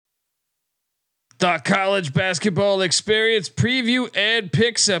The college basketball experience preview and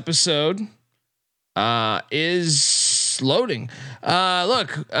picks episode is loading. Having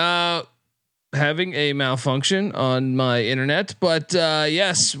a malfunction on my internet, but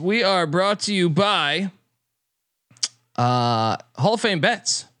yes, we are brought to you by Hall of Fame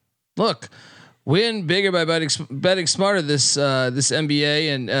bets. Look, win bigger by betting smarter this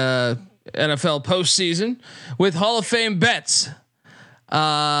NBA and NFL postseason with Hall of Fame bets.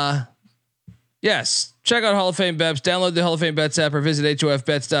 Yes, check out Hall of Fame bets. Download the Hall of Fame bets app or visit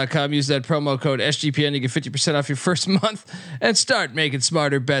hofbets.com. Use that promo code SGPN to get 50% off your first month and start making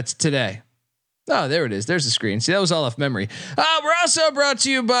smarter bets today. Oh, there it is. There's the screen. See, that was all off memory. We're also brought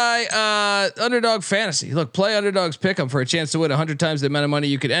to you by Underdog Fantasy. Look, play Underdog's Pick'em for a chance to win 100 times the amount of money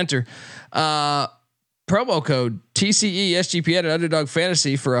you could enter. Promo code TCE SGPN at Underdog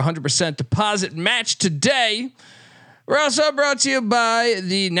Fantasy for 100% deposit match today. We're also brought to you by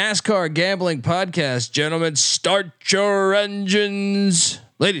the NASCAR Gambling Podcast. Gentlemen, start your engines.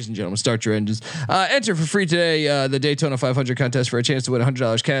 Ladies and gentlemen, start your engines. Enter for free today the Daytona 500 contest for a chance to win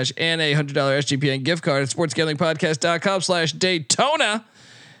 $100 cash and a $100 SGPN gift card at sportsgamblingpodcast.com/Daytona.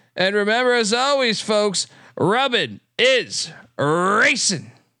 And remember, as always, folks, rubbing is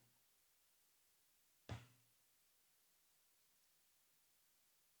racing.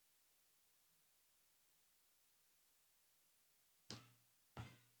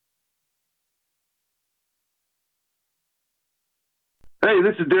 Hey,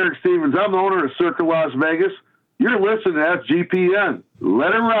 this is Derek Stevens. I'm the owner of Circa Las Vegas. You're listening to SGPN.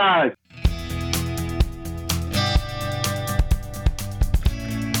 Let it ride.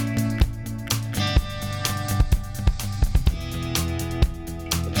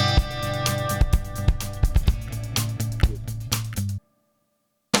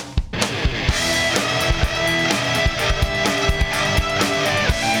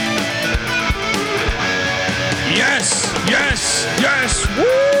 Yes. Woo!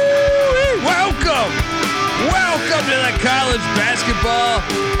 Welcome to the college basketball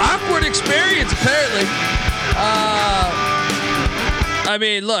awkward experience. Apparently, I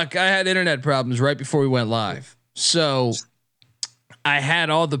mean, look, I had internet problems right before we went live, so I had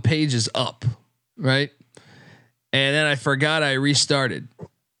all the pages up, right, and then I forgot I restarted.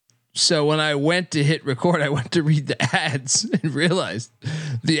 So when I went to hit record, I went to read the ads and realized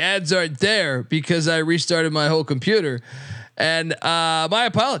the ads aren't there because I restarted my whole computer. And my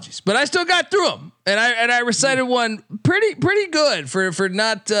apologies, but I still got through them, and I recited one pretty good for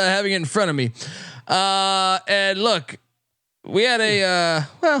not having it in front of me. And look, we had a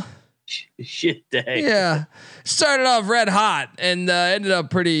shit day. Yeah, started off red hot and ended up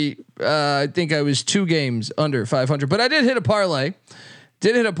pretty. I think I was 2 games under 500, but I did hit a parlay.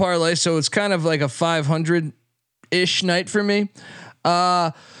 So it's kind of like a 500-ish night for me.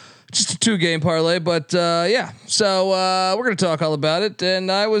 Just a 2-game parlay, but yeah. So we're gonna talk all about it.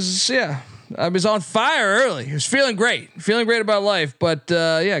 And I was on fire early. I was feeling great about life. But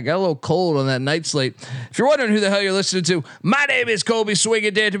yeah, got a little cold on that night slate. If you're wondering who the hell you're listening to, my name is Colby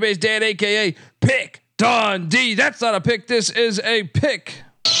Swinging Database Dan, aka Pick Dundee. That's not a pick. This is a pick.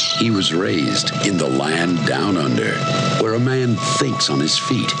 He was raised in the land down under, where a man thinks on his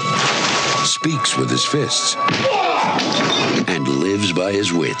feet, speaks with his fists, and lives by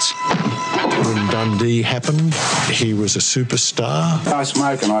his wits. When Dundee happened, he was a superstar. I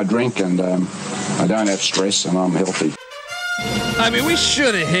smoke and I drink and I don't have stress and I'm healthy. I mean, we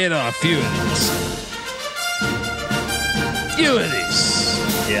should have hit on a few of these.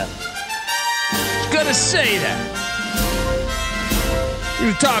 Yeah. Gonna say that.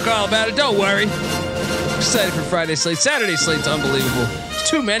 We're gonna talk all about it. Don't worry. Excited for Friday slate. Saturday slate's unbelievable. There's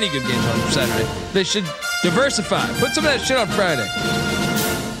too many good games on Saturday. They should diversify. Put some of that shit on Friday.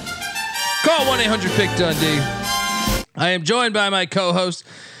 Call 1-800-PICK-DUNDEE. I am joined by my co-host.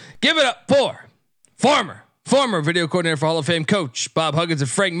 Give it up for former video coordinator for Hall of Fame coach Bob Huggins and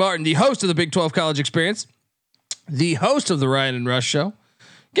Frank Martin, the host of the Big 12 College Experience, the host of the Ryan and Rush Show.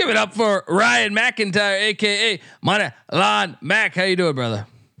 Give it up for Ryan McIntyre, aka Money Lawn Mac. How you doing, brother?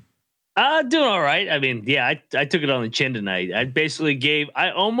 Doing all right. I mean, yeah, I took it on the chin tonight. I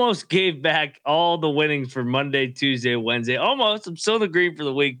almost gave back all the winnings for Monday, Tuesday, Wednesday. Almost. I'm still in the green for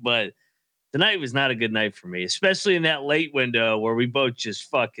the week, but tonight was not a good night for me, especially in that late window where we both just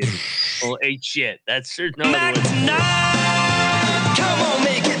fucking ate shit. That's there's no Mac other way. tonight. Come on,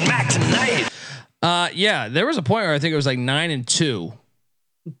 make it Mac tonight. Yeah, there was a point where I think it was like 9-2.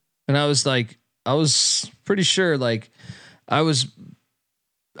 And I was pretty sure I was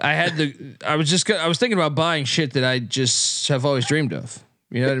thinking about buying shit that I just have always dreamed of.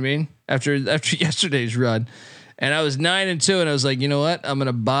 You know what I mean? After yesterday's run. and I was 9-2, and I was like, you know what? I'm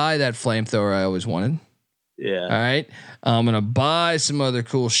gonna buy that flamethrower I always wanted. Yeah. All right. I'm gonna buy some other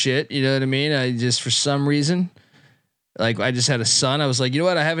cool shit. You know what I mean? I just, for some reason, like I just had a son. I was like, you know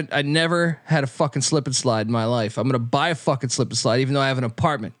what? I never had a fucking slip and slide in my life. I'm gonna buy a fucking slip and slide, even though I have an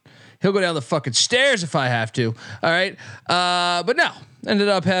apartment. He'll go down the fucking stairs if I have to. All right. But no, ended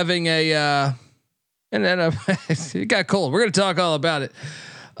up having it got cold. We're going to talk all about it.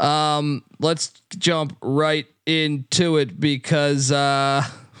 Let's jump right into it because, I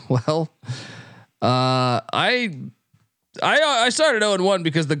started 0-1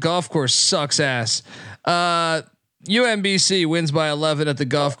 because the golf course sucks ass. UMBC wins by 11 at the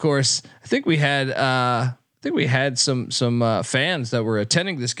golf course. I think we had some fans that were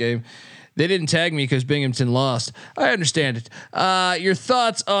attending this game. They didn't tag me because Binghamton lost. I understand it. Your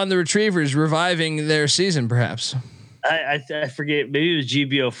thoughts on the Retrievers reviving their season, perhaps? I forget. Maybe it was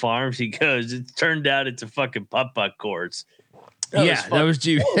GBO Farms. He goes. It turned out it's a fucking putt-putt course. That was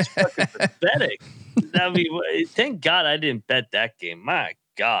GBO. That was fucking pathetic. I mean, thank God I didn't bet that game. My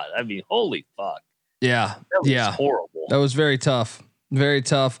God. I mean, holy fuck. Yeah. That was horrible. That was very tough. Very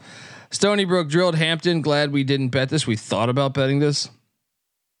tough. Stony Brook drilled Hampton. Glad we didn't bet this. We thought about betting this.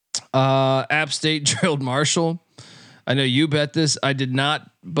 App State drilled Marshall. I know you bet this. I did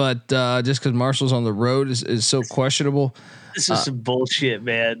not, but just because Marshall's on the road is so questionable. This is some bullshit,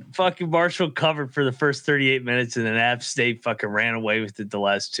 man. Fucking Marshall covered for the first 38 minutes, and then App State fucking ran away with it the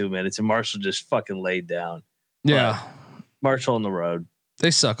last 2 minutes, and Marshall just fucking laid down. Yeah, Marshall on the road.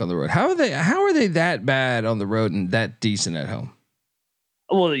 They suck on the road. How are they that bad on the road and that decent at home?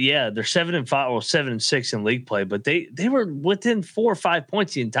 Well, yeah, they're 7-5, 7-6 in league play, but they were within 4 or 5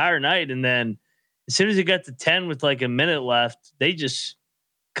 points the entire night, and then as soon as it got to 10 with like a minute left, they just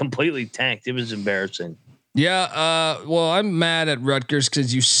completely tanked. It was embarrassing. Yeah, well, I'm mad at Rutgers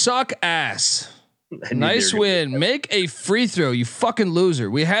because you suck ass. Nice win. Make a free throw, you fucking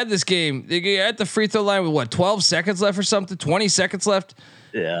loser. We had this game. They get at the free throw line with 12 seconds left or something, 20 seconds left.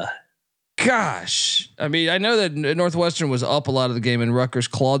 Yeah. Gosh, I mean, I know that Northwestern was up a lot of the game and Rutgers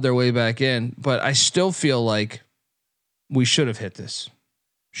clawed their way back in, but I still feel like we should have hit this.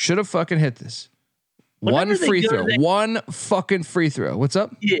 Should have fucking hit this. One free throw. One fucking free throw. What's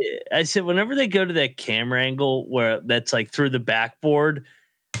up? Yeah, I said whenever they go to that camera angle where that's like through the backboard,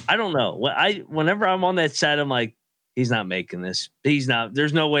 I don't know. Whenever I'm on that side, I'm like, he's not making this. He's not.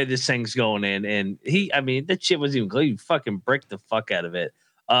 There's no way this thing's going in. And that shit wasn't even close. He fucking bricked the fuck out of it.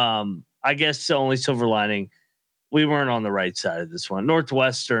 I guess the only silver lining, we weren't on the right side of this one.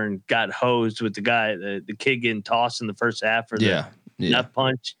 Northwestern got hosed with the guy, the kid getting tossed in the first half for the nut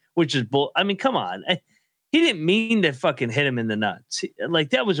punch, which is bull. I mean, come on. He didn't mean to fucking hit him in the nuts.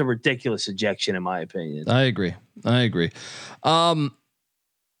 Like that was a ridiculous ejection, in my opinion. I agree.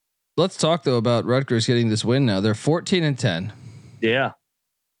 Let's talk though about Rutgers getting this win now. They're 14-10. Yeah.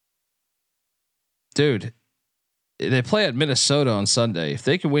 Dude, they play at Minnesota on Sunday. If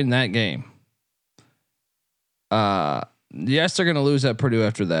they can win that game, yes, they're going to lose at Purdue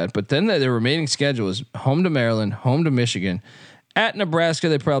after that. But then their remaining schedule is home to Maryland, home to Michigan, at Nebraska.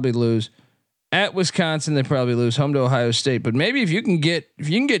 They probably lose. At Wisconsin, they probably lose. Home to Ohio State. But maybe if you can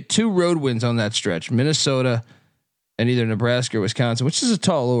get 2 road wins on that stretch, Minnesota and either Nebraska or Wisconsin, which is a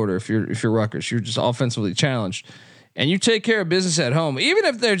tall order if you're Rutgers, you're just offensively challenged, and you take care of business at home. Even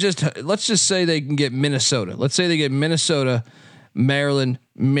if they're let's just say they can get Minnesota. Let's say they get Minnesota, Maryland,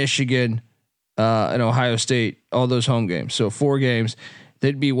 Michigan, and Ohio State, all those home games. So 4 games,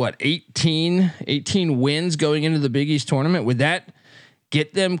 they'd be 18 wins going into the Big East tournament. Would that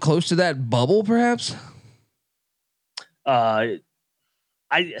get them close to that bubble, perhaps? That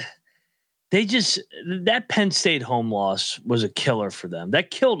Penn State home loss was a killer for them. That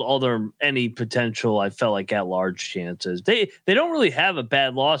killed all any potential, I felt like, at large chances. They don't really have a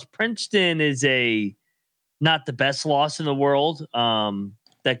bad loss. Princeton is not the best loss in the world.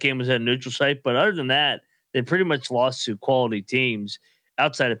 That game was at a neutral site, but other than that, they pretty much lost to quality teams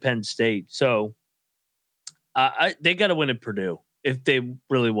outside of Penn State. So they got to win at Purdue if they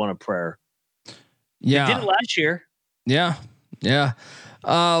really want a prayer. Yeah. They did it last year. Yeah. Yeah.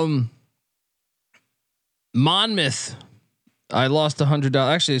 Monmouth, I lost $100.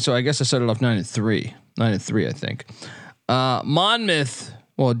 Actually, so I guess I started off 9-3, I think. Monmouth,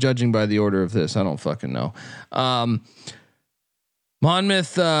 well, judging by the order of this, I don't fucking know.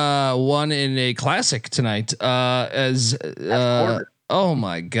 Monmouth won in a classic tonight. Oh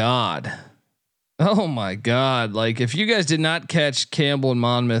my god. Like, if you guys did not catch Campbell and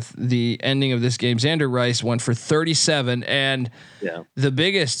Monmouth, the ending of this game, Xander Rice went for 37, and the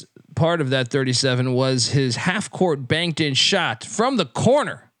biggest part of that 37 was his half court banked in shot from the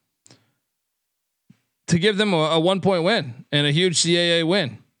corner to give them a 1 point win and a huge CAA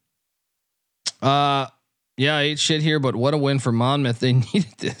win. Yeah, I ate shit here, but what a win for Monmouth. They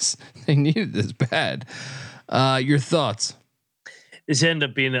needed this. They needed this bad. Your thoughts? This ended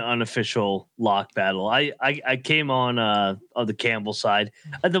up being an unofficial lock battle. I came on the Campbell side.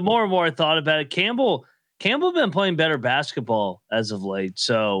 The more and more I thought about it, Campbell been playing better basketball as of late.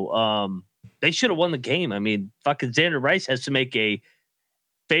 So they should have won the game. I mean, fucking Xander Rice has to make a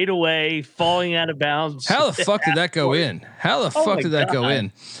fadeaway, falling out of bounds. How the fuck did that go in? How the fuck did that go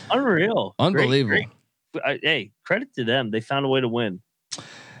in? Unreal. Unbelievable. Great. Hey, credit to them. They found a way to win.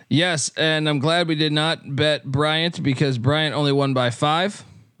 Yes, and I'm glad we did not bet Bryant because Bryant only won by 5.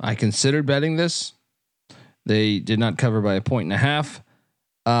 I considered betting this. They did not cover by 1.5.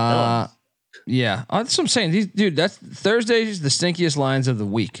 Yeah, that's what I'm saying. That's Thursdays the stinkiest lines of the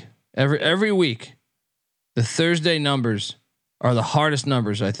week. Every week, the Thursday numbers are the hardest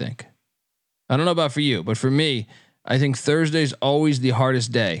numbers. I think. I don't know about for you, but for me, I think Thursday's always the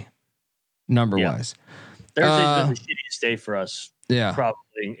hardest day, number wise. Thursday's been the shittiest day for us. Yeah,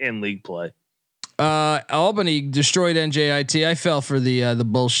 probably in league play. Albany destroyed NJIT. I fell for the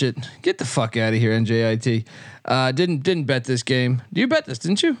bullshit. Get the fuck out of here, NJIT. Didn't bet this game. You bet this,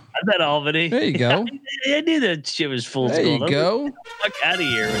 didn't you? I bet Albany. There you go. I knew that shit was full. There you go. Get the fuck out of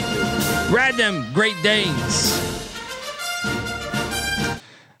here. Radnam, Great Danes.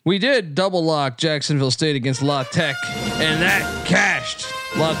 We did double lock Jacksonville State against La Tech, and that cashed.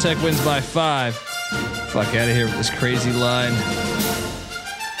 La Tech wins by 5. Fuck out of here with this crazy line.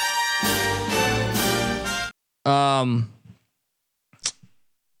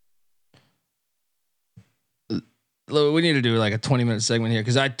 We need to do like a 20-minute segment here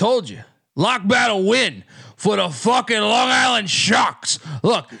because I told you, lock battle win for the fucking Long Island Sharks.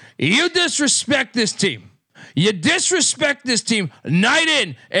 Look, you disrespect this team. You disrespect this team night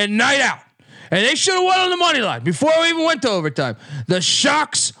in and night out. And they should have won on the money line before we even went to overtime. The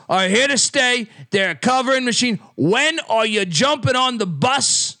Sharks are here to stay. They're a covering machine. When are you jumping on the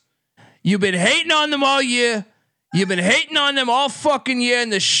bus? You've been hating on them all year. You've been hating on them all fucking year.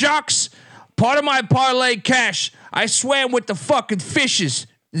 And the Sharks, part of my parlay cash, I swam with the fucking fishes.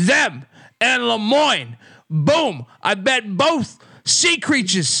 Them and Lemoyne. Boom. I bet both sea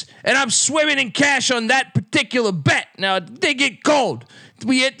creatures. And I'm swimming in cash on that particular bet. Now, they get cold.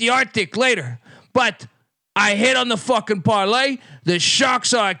 We hit the Arctic later. But I hit on the fucking parlay. The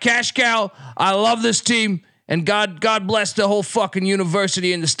Sharks are a cash cow. I love this team. And God bless the whole fucking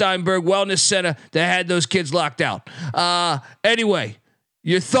university and the Steinberg Wellness Center that had those kids locked out. Anyway,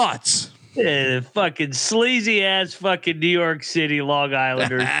 your thoughts? Fucking sleazy ass fucking New York City Long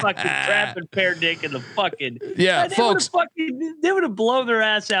Islanders fucking trapping Pear Dick in the fucking folks. They would have blown their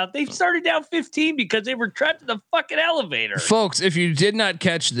ass out. They started down 15 because they were trapped in the fucking elevator. Folks, if you did not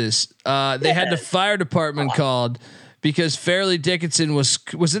catch this, they had the fire department called because Fairleigh Dickinson was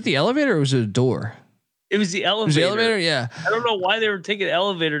it the elevator or was it a door? It was the elevator. Was the elevator? Yeah. I don't know why they were taking the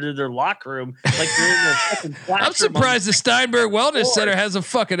elevator to their locker room like they're in their fucking classroom. I'm surprised the Steinberg Wellness Center has a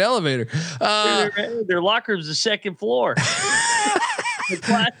fucking elevator. Their locker room's the second floor.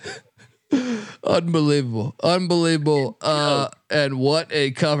 Unbelievable. And what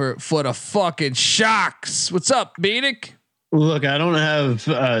a cover for the fucking Sharks. What's up, Beanick? Look, I don't have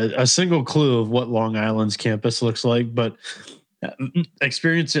a single clue of what Long Island's campus looks like, but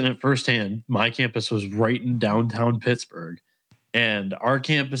experiencing it firsthand, my campus was right in downtown Pittsburgh, and our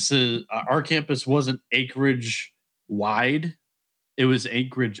campus wasn't acreage wide; it was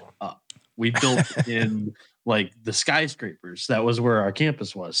acreage up. We built in like the skyscrapers. That was where our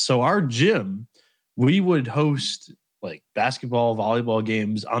campus was. So our gym, we would host like basketball, volleyball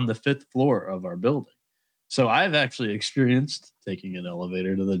games on the 5th floor of our building. So I've actually experienced taking an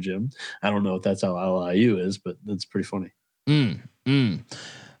elevator to the gym. I don't know if that's how LIU is, but that's pretty funny.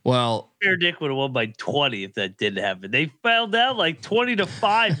 Well, Fair Dick would have won by 20 if that didn't happen. They fell down like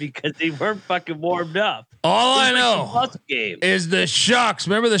 20-5 because they weren't fucking warmed up. All I know is the Sharks.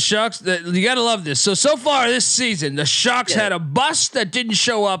 Remember the Sharks? You got to love this. So far this season, the Sharks had a bus that didn't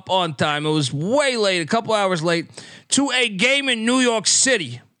show up on time. It was way late, a couple hours late, to a game in New York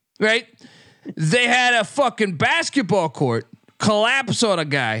City, right? They had a fucking basketball court collapse on a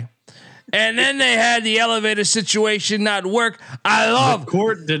guy. And then they had the elevator situation not work. The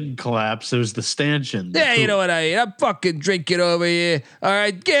court didn't collapse. It was the stanchion. Yeah, you know what I mean. I'm fucking drinking over here. All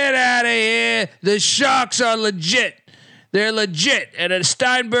right, get out of here. The Sharks are legit. They're legit. And at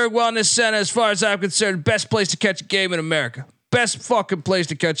Steinberg Wellness Center, as far as I'm concerned, best place to catch a game in America. Best fucking place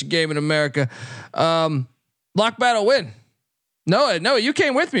to catch a game in America. Lock battle win. No, you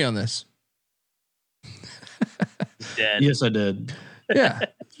came with me on this. Dead. Yes, I did. Yeah,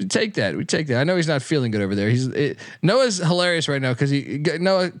 we take that. We take that. I know he's not feeling good over there. Noah's hilarious right now because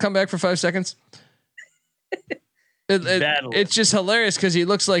Noah, come back for 5 seconds. It's just hilarious because he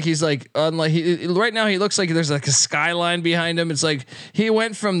looks like he's like unlike right now. He looks like there's like a skyline behind him. It's like he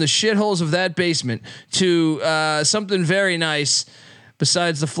went from the shitholes of that basement to something very nice.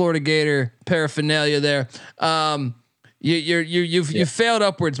 Besides the Florida Gator paraphernalia there, you've failed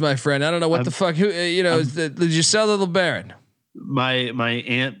upwards, my friend. I don't know what the fuck. Did you sell the LeBaron? My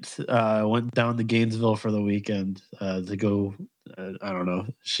aunt went down to Gainesville for the weekend to go. I don't know.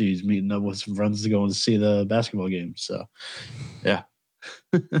 She's meeting up with some friends to go and see the basketball game. So, yeah.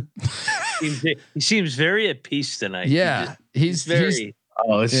 He seems very at peace tonight. Yeah, he's very.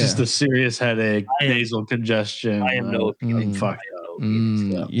 It's just a serious headache, nasal congestion. I am no opinion. Fuck.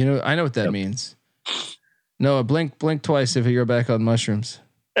 You know, I know what that means. Noah, blink twice if you're back on mushrooms.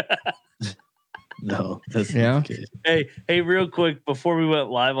 No, that's not the case. Hey, real quick before we went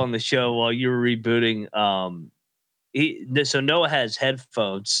live on the show while you were rebooting, so Noah has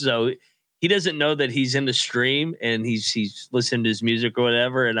headphones, so he doesn't know that he's in the stream and he's listening to his music or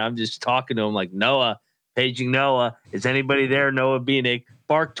whatever, and I'm just talking to him like, Noah, paging Noah, is anybody there? Noah Beanick,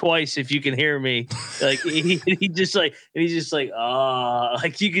 bark twice if you can hear me. Like he's just like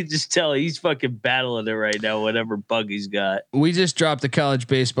like you could just tell he's fucking battling it right now, whatever bug he's got. We just dropped the college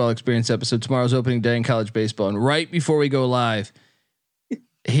baseball experience episode. Tomorrow's opening day in college baseball, and right before we go live,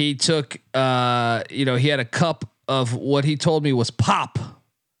 he took he had a cup of what he told me was pop.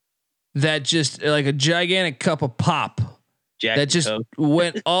 That just like a gigantic cup of pop Jack that just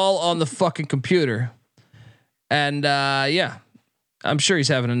went all on the fucking computer. And I'm sure he's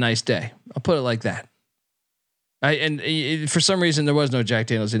having a nice day. I'll put it like that. For some reason there was no Jack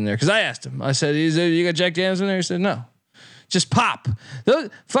Daniels in there because I asked him. I said, "You got Jack Daniels in there?" He said, "No, just pop." Those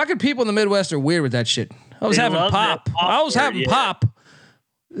fucking people in the Midwest are weird with that shit. I was having pop. I was having pop.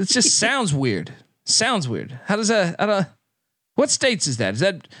 It just sounds weird. Sounds weird. How does that? I don't. What states is that? Is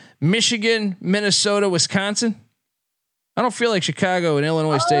that Michigan, Minnesota, Wisconsin? I don't feel like Chicago and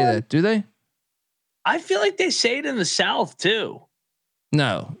Illinois say that, do they? I feel like they say it in the South too.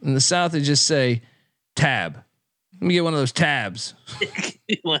 No, in the South they just say tab. Let me get one of those tabs.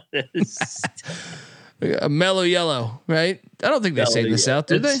 A mellow yellow, right? I don't think they say it in the South,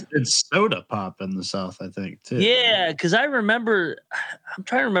 do they? It's soda pop in the South, I think, too. Yeah, because I'm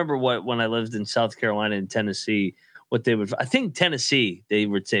trying to remember when I lived in South Carolina and Tennessee, what they would. I think Tennessee they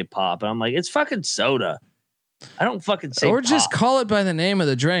would say pop, and I'm like, it's fucking soda. I don't fucking say. Or pop. just call it by the name of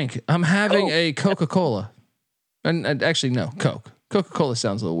the drink. I'm having a Coca-Cola, and actually no, Coke. Coca-Cola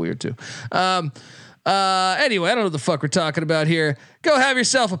sounds a little weird too. Anyway, I don't know what the fuck we're talking about here. Go have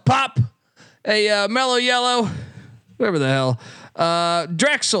yourself a pop, a mellow yellow, whatever the hell.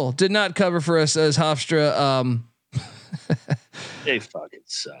 Drexel did not cover for us as Hofstra. They fucking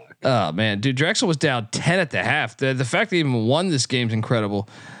suck. Oh man, dude, Drexel was down 10 at the half. The fact they even won this game's incredible.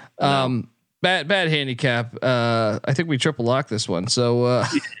 Bad handicap. I think we triple locked this one. So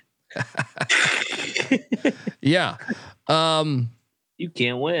yeah. You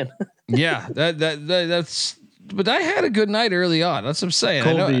can't win. Yeah, that's. But I had a good night early on. That's what I'm saying.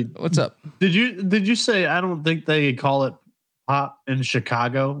 Colby, what's up? Did you say I don't think they call it pop in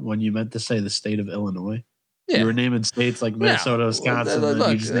Chicago when you meant to say the state of Illinois? Yeah. You were naming states like Minnesota, Wisconsin, and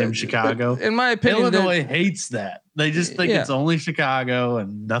you just named Chicago. In my opinion, Illinois hates that. They just think it's only Chicago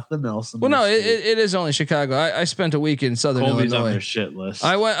and nothing else. Well, no, it is only Chicago. I spent a week in Southern Colby's Illinois. On their shit list.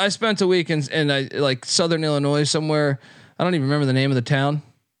 I spent a week in I like Southern Illinois somewhere. I don't even remember the name of the town.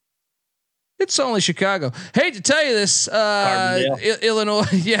 It's only Chicago. Hate to tell you this, Illinois.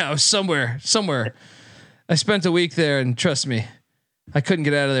 Yeah, I was somewhere. I spent a week there, and trust me, I couldn't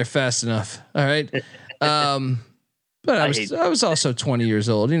get out of there fast enough. All right. But I was also 20 years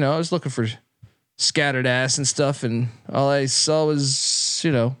old. You know, I was looking for scattered ass and stuff, and all I saw was,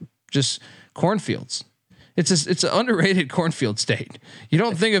 just cornfields. It's an underrated cornfield state. You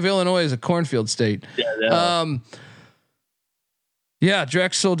don't think of Illinois as a cornfield state. Yeah,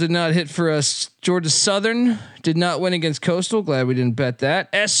 Drexel did not hit for us. Georgia Southern did not win against Coastal. Glad we didn't bet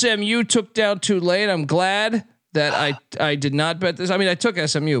that. SMU took down Tulane. I'm glad that I did not bet this. I mean, I took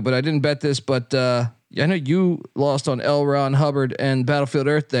SMU, but I didn't bet this. But I know you lost on L. Ron Hubbard and Battlefield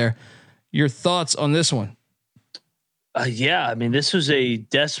Earth there. Your thoughts on this one? Yeah, I mean, this was a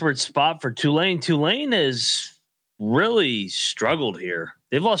desperate spot for Tulane. Tulane has really struggled here.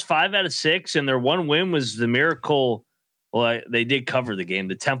 They've lost 5 out of 6, and their one win was the miracle. Well, they did cover the game,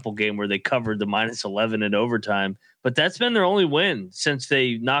 the Temple game where they covered the -11 in overtime, but that's been their only win since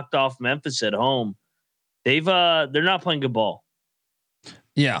they knocked off Memphis at home. They're not playing good ball.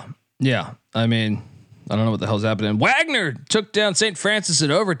 Yeah. I mean, I don't know what the hell's happening. Wagner took down St. Francis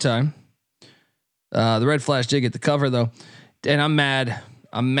in overtime. The Red Flash did get the cover though, and I'm mad.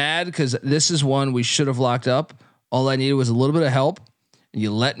 I'm mad because this is one we should have locked up. All I needed was a little bit of help, and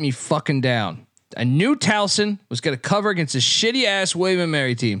you let me fucking down. I knew Towson was going to cover against a shitty ass William and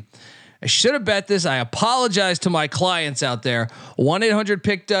Mary team. I should have bet this. I apologize to my clients out there.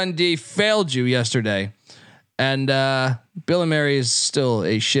 1-800-PICK-DUNDEE failed you yesterday, and Bill and Mary is still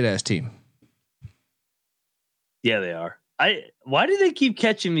a shit ass team. Yeah, they are. Why do they keep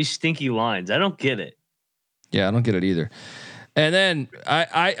catching these stinky lines? I don't get it. Yeah, I don't get it either. And then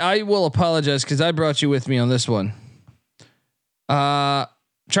I will apologize because I brought you with me on this one.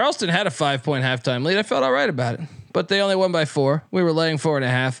 Charleston had a 5-point halftime lead. I felt all right about it, but they only won by 4. We were laying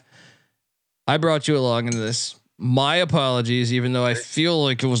 4.5. I brought you along into this. My apologies, even though I feel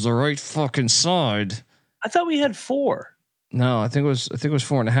like it was the right fucking side. I thought we had 4. No, I think it was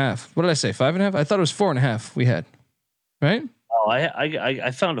 4.5. What did I say? 5.5? I thought it was 4.5. We had, right? Oh,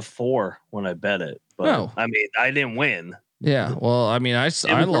 I found a 4 when I bet it, but No. I mean, I didn't win. Yeah. Well, I mean, I It was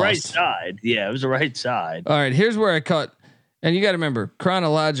lost. the right side. Yeah, it was the right side. All right. Here's where I cut. And you got to remember,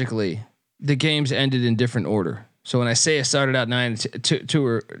 chronologically, the games ended in different order. So when I say I started out 9 2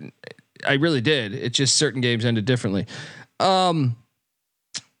 or I really did. It's just certain games ended differently.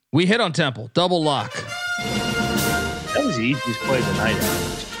 We hit on Temple, double lock. That was the easiest play of the night.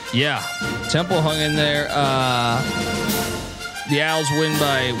 Yeah, Temple hung in there. The Owls win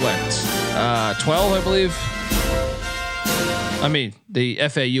by what? 12, I believe. I mean, the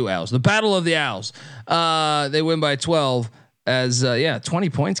FAU Owls, the Battle of the Owls. They win by 12 as 20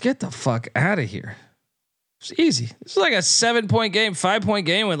 points. Get the fuck out of here. It's easy. It's like a 7-point game, 5-point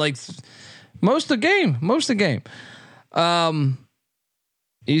game with like most of the game.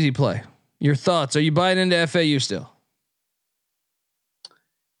 Easy play. Your thoughts? Are you buying into FAU still?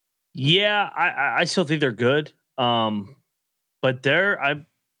 Yeah, I still think they're good. But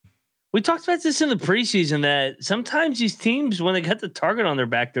we talked about this in the preseason that sometimes these teams, when they got the target on their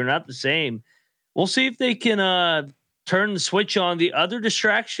back, they're not the same. We'll see if they can turn the switch on. The other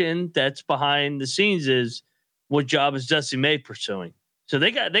distraction that's behind the scenes is what job is Dusty May pursuing. So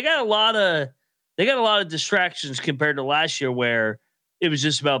they got a lot of distractions compared to last year where it was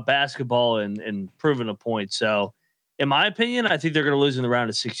just about basketball and proving a point. So in my opinion, I think they're going to lose in the round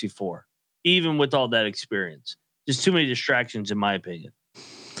of 64, even with all that experience. Just too many distractions, in my opinion.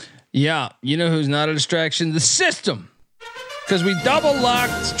 Yeah, you know who's not a distraction? The system, because we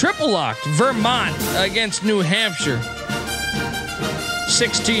triple locked Vermont against New Hampshire.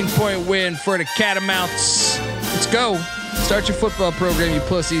 16-point win for the Catamounts. Let's go. Start your football program, you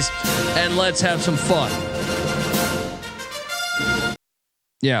pussies, and let's have some fun.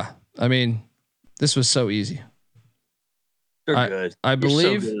 Yeah, I mean, this was so easy. They're good. I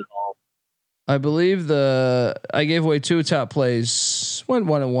believe. So good at all. I believe I gave away 2 top plays. Went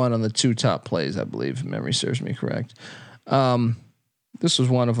 1-1 on the 2 top plays. I believe, if memory serves me correct. This was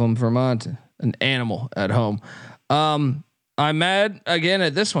one of them. Vermont, an animal at home. I'm mad again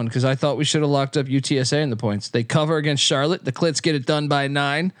at this one because I thought we should have locked up UTSA in the points. They cover against Charlotte. The Clits get it done by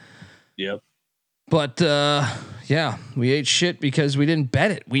 9. Yep. But we ate shit because we didn't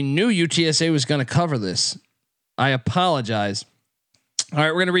bet it. We knew UTSA was going to cover this. I apologize. All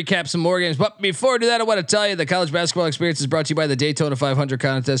right, we're going to recap some more games. But before I do that, I want to tell you the college basketball experience is brought to you by the Daytona 500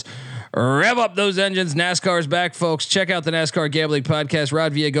 contest. Rev up those engines. NASCAR is back, folks. Check out the NASCAR Gambling Podcast.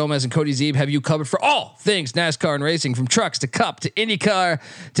 Rod Villagomez and Cody Zeeb have you covered for all things NASCAR and racing, from trucks to Cup to IndyCar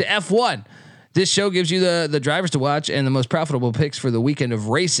to F1. This show gives you the drivers to watch and the most profitable picks for the weekend of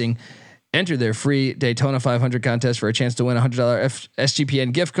racing. Enter their free Daytona 500 contest for a chance to win a $100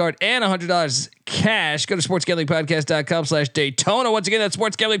 SGPN gift card and $100 cash. Go to sportsgamblingpodcast.com/Daytona. Once again, that's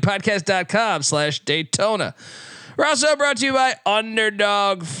sportsgamblingpodcast.com/Daytona. We're also brought to you by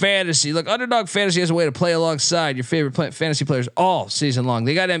Underdog Fantasy. Look, Underdog Fantasy has a way to play alongside your favorite fantasy players all season long.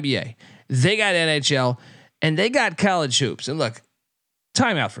 They got NBA, they got NHL, and they got college hoops. And look,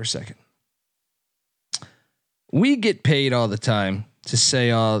 time out for a second. We get paid all the time to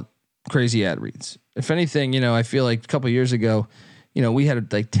say all crazy ad reads. If anything, I feel like a couple of years ago, we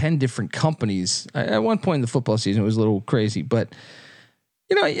had like 10 different companies. At one point in the football season, it was a little crazy, but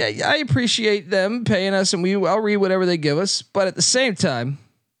I appreciate them paying us, and I'll read whatever they give us. But at the same time,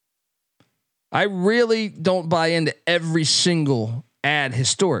 I really don't buy into every single ad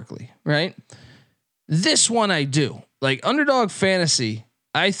historically, right? This one I do. Like Underdog Fantasy,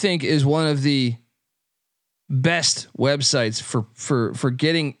 I think is one of the best websites for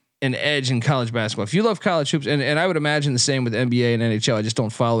getting an edge in college basketball. If you love college hoops, and I would imagine the same with NBA and NHL, I just don't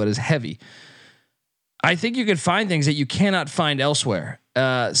follow it as heavy. I think you can find things that you cannot find elsewhere.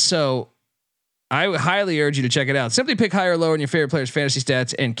 So I would highly urge you to check it out. Simply pick higher or lower in your favorite players' fantasy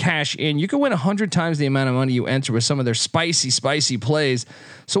stats and cash in. You can win 100 times the amount of money you enter with some of their spicy plays.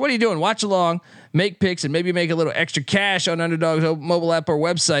 So what are you doing? Watch along, make picks, and maybe make a little extra cash on Underdog's mobile app or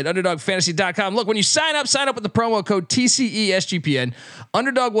website, UnderdogFantasy.com. Look, when you sign up with the promo code TCESGPN.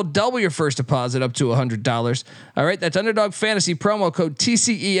 Underdog will double your first deposit up to $100. All right, that's Underdog Fantasy promo code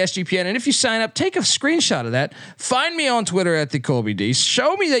TCESGPN. And if you sign up, take a screenshot of that. Find me on Twitter at the Colby D.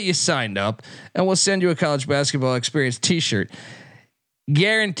 Show me that you signed up, and we'll send you a college basketball experience T-shirt.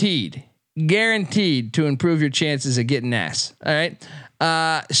 Guaranteed to improve your chances of getting ass. All right.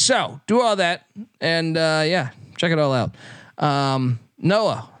 So do all that, and check it all out.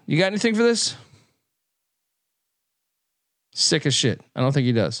 Noah, you got anything for this? Sick as shit. I don't think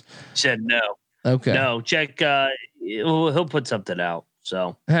he does. Said no. Okay. No, check. He'll put something out.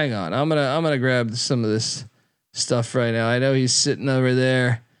 So hang on. I'm gonna grab some of this stuff right now. I know he's sitting over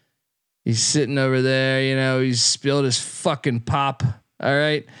there. He's spilled his fucking pop. All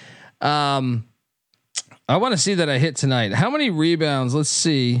right. I want to see that I hit tonight. How many rebounds? Let's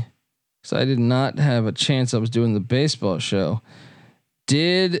see. Because I did not have a chance. I was doing the baseball show.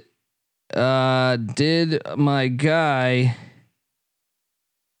 Did my guy?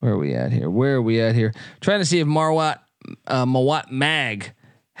 Where are we at here? Trying to see if Mawot Mag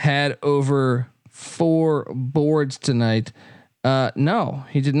had over 4 boards tonight. No,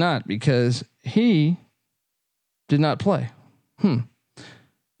 he did not, because he did not play.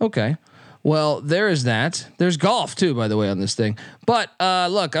 Okay. Well, there is that. There's golf too, by the way, on this thing. But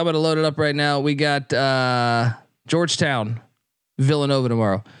look, I'm going to load it up right now. We got Georgetown, Villanova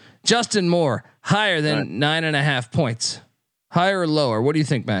tomorrow. Justin Moore, higher than 9.5 points. Higher or lower? What do you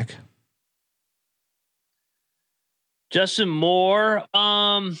think, Mac? Justin Moore.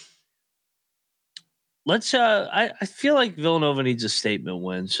 Let's. I feel like Villanova needs a statement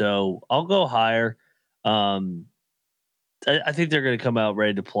win, so I'll go higher. I think they're going to come out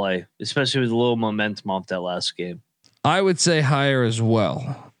ready to play, especially with a little momentum off that last game. I would say higher as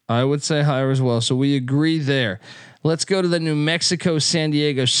well. So we agree there. Let's go to the New Mexico San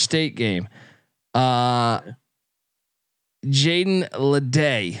Diego State game. Jaden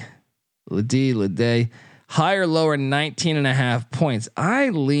Leday, higher, lower, 19.5 points. I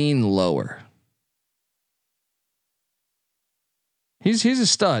lean lower. He's a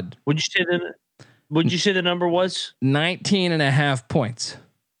stud. Would you say the number was 19.5 points?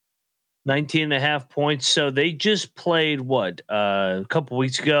 19.5 points. So they just played a couple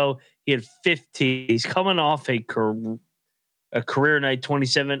weeks ago. He had 50. He's coming off a career night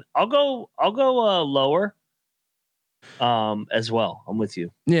 27. I'll go lower. As well. I'm with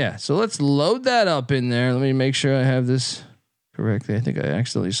you. Yeah. So let's load that up in there. Let me make sure I have this correctly. I think I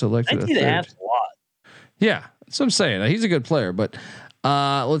accidentally selected 19.5 a lot. Yeah, that's what I'm saying. He's a good player, but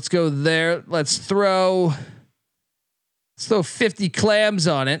let's go there. Let's throw 50 clams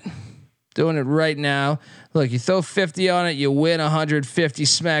on it. Doing it right now. Look, you throw 50 on it, you win 150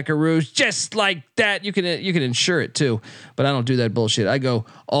 smackaroos, just like that. You can insure it too, but I don't do that bullshit. I go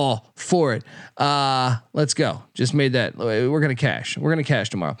all for it. Let's go. Just made that. We're gonna cash. We're gonna cash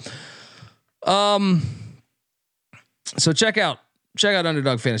tomorrow. So check out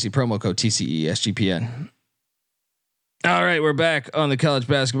Underdog Fantasy promo code TCESGPN. All right, we're back on the college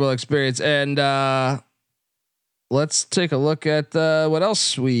basketball experience, and let's take a look at what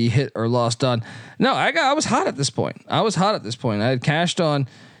else we hit or lost on. No, I was hot at this point. I had cashed on,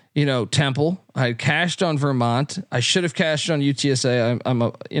 Temple. I had cashed on Vermont. I should have cashed on UTSA.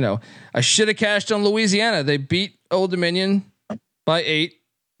 I should have cashed on Louisiana. They beat Old Dominion by 8.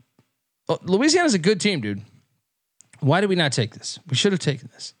 Louisiana's a good team, dude. Why did we not take this? We should have taken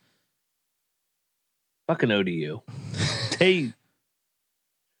this. Fucking ODU.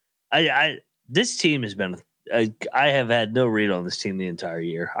 This team has been. I have had no read on this team the entire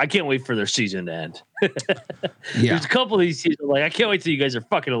year. I can't wait for their season to end. There's a couple of these seasons I can't wait till you guys are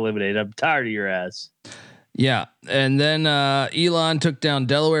fucking eliminated. I'm tired of your ass. Yeah, and then Elon took down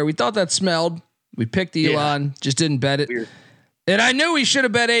Delaware. We thought that smelled. We picked Elon, just didn't bet it. Weird. And I knew we should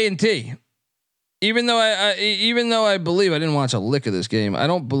have bet A&T. Even though I believe I didn't watch a lick of this game. I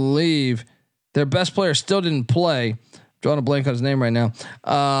don't believe their best player still didn't play. Drawing a blank on his name right now.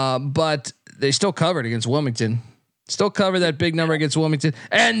 But they still covered against Wilmington. Still covered that big number against Wilmington.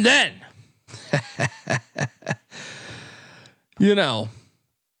 And then,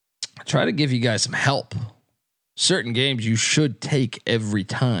 try to give you guys some help. Certain games you should take every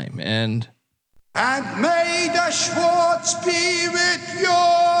time. And may the Schwartz be with you.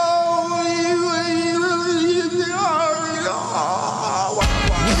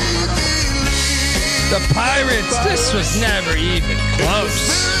 The Pirates. This was never even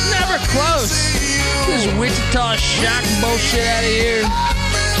close. Never close. This Wichita Shock bullshit out of here.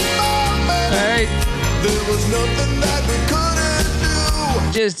 All right.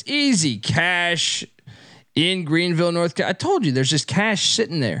 Just easy cash in Greenville, North Carolina. I told you there's just cash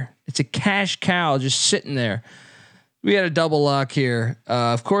sitting there. It's a cash cow just sitting there. We had a double lock here.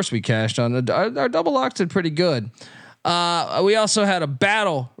 Of course, we cashed on it. Our double locks did pretty good. We also had a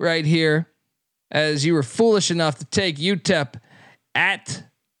battle right here, as you were foolish enough to take UTEP at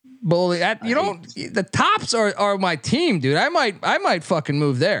bowling. The Tops are my team, dude. I might fucking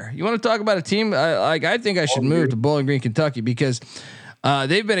move there. You want to talk about a team? I think I should move to Bowling Green, Kentucky, because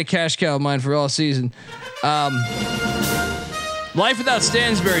they've been a cash cow of mine for all season. Life without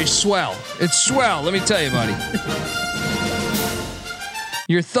Stansbury, swell. It's swell. Let me tell you, buddy.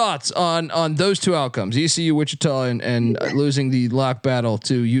 Your thoughts on those two outcomes: ECU, Wichita, and losing the lock battle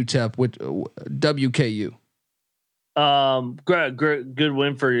to UTEP with WKU. Good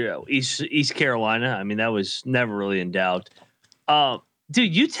win for East Carolina. I mean, that was never really in doubt.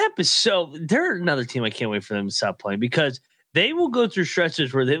 Dude, UTEP is they're another team I can't wait for them to stop playing, because they will go through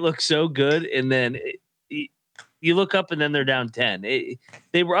stretches where they look so good, and then you look up and then they're down 10.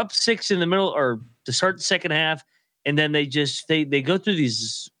 They were up 6 in the middle or to start the second half, and then they go through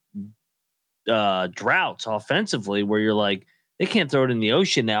these droughts offensively where you're like, they can't throw it in the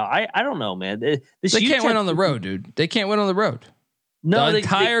ocean now. I don't know, man. They can't win on the road, dude. They can't win on the road. No, the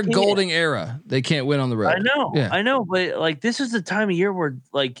entire Golding era, they can't win on the road. I know, but like, this is the time of year where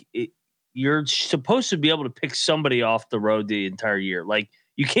like you're supposed to be able to pick somebody off the road the entire year. Like,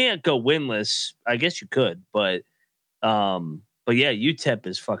 you can't go winless. I guess you could, but yeah, UTEP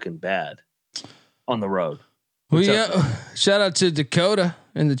is fucking bad on the road. Shout out to Dakota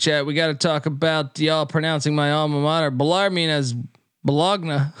in the chat. We got to talk about y'all pronouncing my alma mater, Bellarmine, as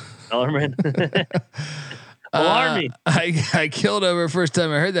Bologna. Bellarmine. I killed over first time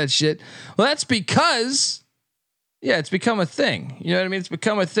I heard that shit. Well, that's because, it's become a thing. You know what I mean? It's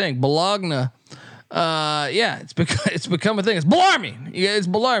become a thing. Bologna. It's become a thing. It's Bellarmine. Yeah, it's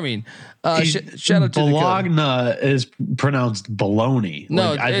Bellarmine. Shout out to Bologna is pronounced baloney.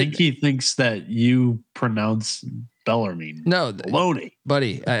 No, I think he thinks that you pronounce Bellarmine. No, baloney,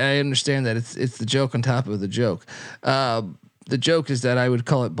 buddy. I understand that it's the joke on top of the joke. The joke is that I would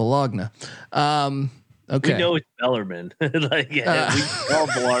call it Bologna. Okay. We know it's Bellarmine. We call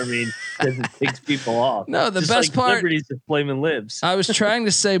Bellarmine because it takes people off. No, the best part. Liberty's of Flamin' Libs. I was trying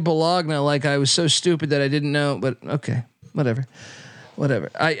to say Bologna like I was so stupid that I didn't know, but okay, whatever.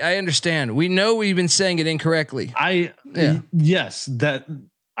 I understand. We know we've been saying it incorrectly. Yes, that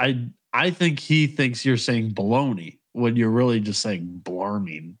I think he thinks you're saying baloney when you're really just saying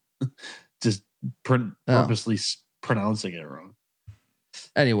Bellarmine, just purposely pronouncing it wrong.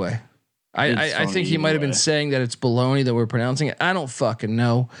 Anyway. I think he might have been saying that it's baloney that we're pronouncing it. I don't fucking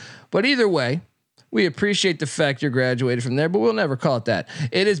know. But either way, we appreciate the fact you're graduated from there, but we'll never call it that.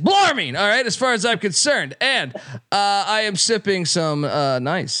 It is Bellarmine, all right, as far as I'm concerned. And I am sipping some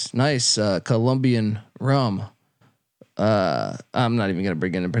nice Colombian rum. I'm not even gonna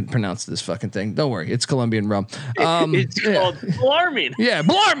bring in and pronounce this fucking thing. Don't worry, it's Colombian rum. It's called Bellarmine. Yeah,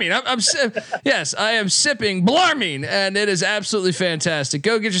 Bellarmine. Yes, I am sipping Bellarmine, and it is absolutely fantastic.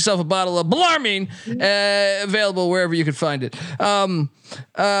 Go get yourself a bottle of Bellarmine, available wherever you can find it.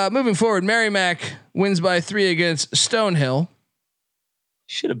 Moving forward, Merrimack wins by 3 against Stonehill.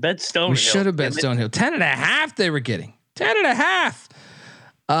 Should have bet Stonehill. We should have bet Stonehill. 10.5 they were getting.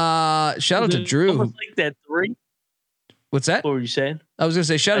 10.5. Shout out to Drew. Almost like that 3. What's that? What were you saying? I was going to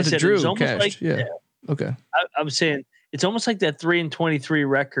say shout out to Drew. Like, yeah. Okay. I was saying it's almost like that 3-23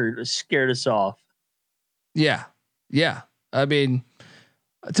 record scared us off. Yeah. I mean,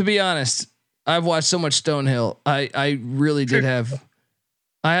 to be honest, I've watched so much Stonehill. I really did have.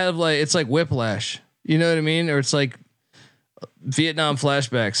 I have it's like whiplash. You know what I mean? Or it's like Vietnam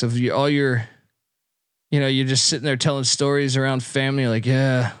flashbacks of all your. You're just sitting there telling stories around family. Like,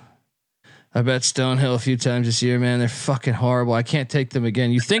 yeah. I bet Stonehill a few times this year, man. They're fucking horrible. I can't take them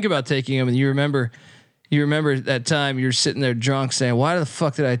again. You think about taking them, and you remember that time you're sitting there drunk saying, "Why the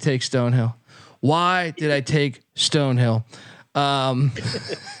fuck did I take Stonehill? Why did I take Stonehill?" As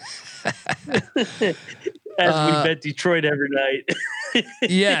we bet Detroit every night.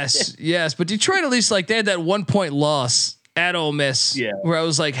 yes, but Detroit at least they had that 1-point loss at Ole Miss, where I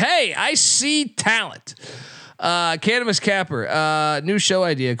was like, "Hey, I see talent." Cannabis Capper, new show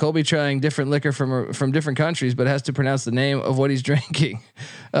idea. Colby trying different liquor from different countries, but has to pronounce the name of what he's drinking.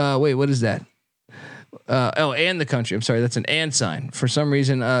 Wait, what is that? And the country. I'm sorry, that's an and sign. For some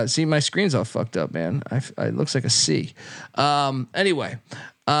reason, see, my screen's all fucked up, man. It looks like a C. Anyway,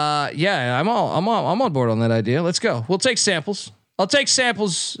 Yeah, I'm on board on that idea. Let's go. We'll take samples. I'll take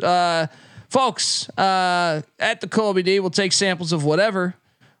samples, folks. At the Colby D, we'll take samples of whatever.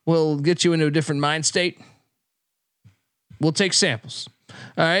 We'll get you into a different mind state. We'll take samples.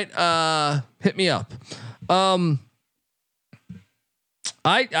 All right. Hit me up.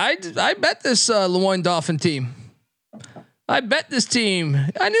 I bet this Lemoyne Dolphin team. I bet this team.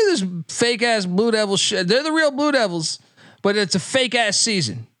 I knew this fake ass Blue Devils shit. They're the real Blue Devils, but it's a fake ass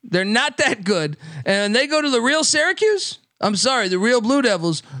season. They're not that good, and they go to the real Syracuse. I'm sorry, the real Blue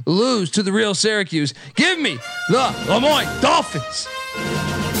Devils lose to the real Syracuse. Give me the Lemoyne Dolphins.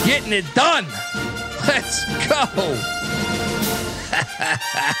 Getting it done. Let's go.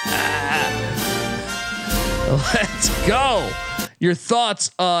 Let's go. Your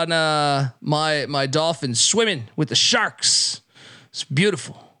thoughts on my Dolphins swimming with the Sharks? It's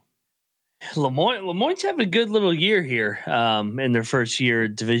beautiful. Lemoyne's having a good little year here in their first year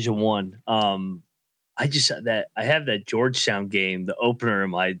at Division One. I have that Georgetown game, the opener, in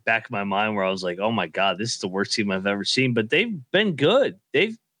my back of my mind where I was like, oh my God, this is the worst team I've ever seen. But they've been good.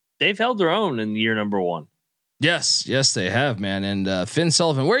 They've held their own in year number one. Yes, they have, man. And Finn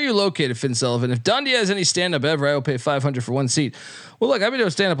Sullivan, where are you located, Finn Sullivan? If Dundee has any stand up ever, I will pay $500 for one seat. Well, look, I've been doing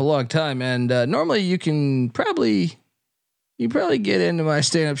stand up a long time, and normally you can probably get into my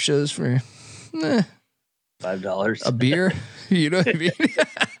stand up shows for $5 a beer. You know what I mean?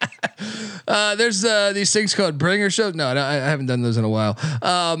 There's these things called bringer shows. No, I haven't done those in a while.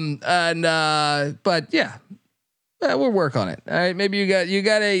 But yeah. We'll work on it. All right. Maybe you got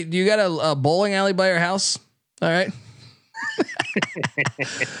a bowling alley by your house. All right.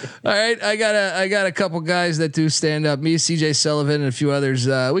 All right. I got a couple guys that do stand up. Me, CJ Sullivan, and a few others.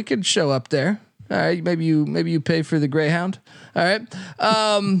 We could show up there. All right. Maybe you pay for the Greyhound. All right.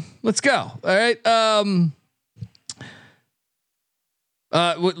 Let's go. All right.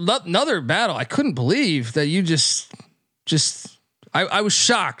 Another battle. I couldn't believe that you just. I was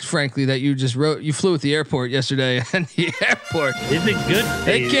shocked, frankly, that you flew at the airport yesterday, and the airport is it good?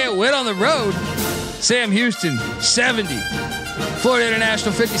 They can't win on the road. Sam Houston 70, Florida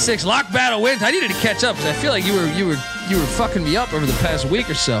International 56. Lock battle wins. I needed to catch up because I feel like you were fucking me up over the past week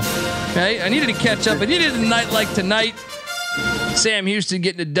or so. Okay, I needed to catch up. I needed a night like tonight. Sam Houston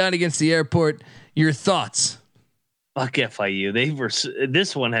getting it done against the airport. Your thoughts? Fuck FIU.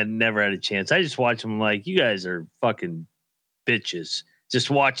 This one had never had a chance. I just watched them like, you guys are fucking bitches.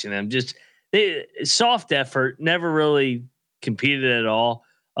 Just watching them, soft effort, never really competed at all.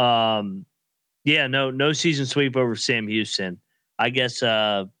 No season sweep over Sam Houston. I guess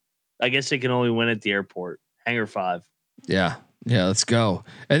they can only win at the airport. Hangar 5. Yeah, let's go.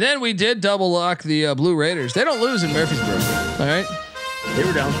 And then we did double lock the Blue Raiders. They don't lose in Murfreesboro. All right, they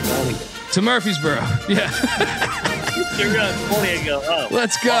were down 20 to Murfreesboro. Yeah, they were down 20 and go. Oh,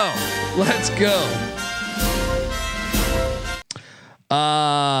 let's go.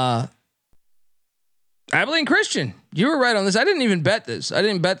 Abilene Christian, you were right on this. I didn't even bet this. I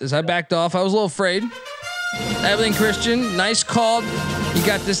backed off. I was a little afraid. Abilene Christian, nice call. You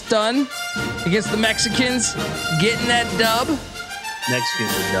got this done against the Mexicans, getting that dub.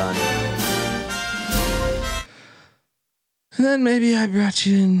 Mexicans are done. And then maybe I brought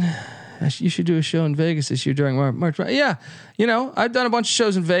you in. You should do a show in Vegas this year during March. Yeah, I've done a bunch of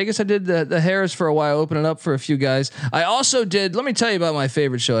shows in Vegas. I did the Harris for a while, opening up for a few guys. I also did. Let me tell you about my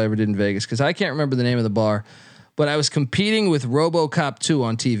favorite show I ever did in Vegas because I can't remember the name of the bar, but I was competing with RoboCop 2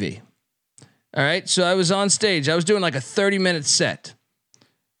 on TV. All right, so I was on stage. I was doing like a 30-minute set,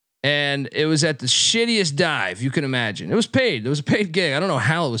 and it was at the shittiest dive you can imagine. It was paid. It was a paid gig. I don't know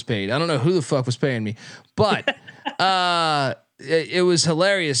how it was paid. I don't know who the fuck was paying me, but it was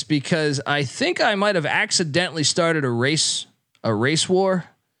hilarious because I think I might have accidentally started a race war.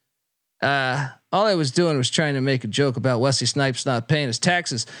 All I was doing was trying to make a joke about Wesley Snipes not paying his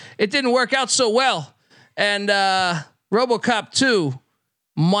taxes. It didn't work out so well, and RoboCop 2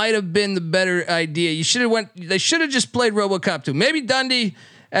 might have been the better idea. They should have just played RoboCop 2. Maybe Dundee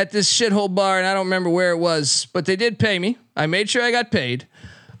at this shithole bar, and I don't remember where it was, but they did pay me. I made sure I got paid.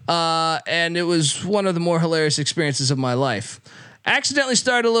 And it was one of the more hilarious experiences of my life. Accidentally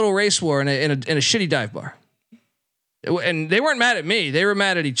started a little race war in a shitty dive bar. And they weren't mad at me. They were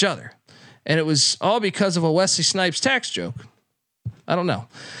mad at each other. And it was all because of a Wesley Snipes tax joke. I don't know.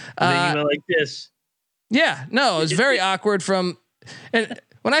 Like this. Yeah, no, it was very awkward and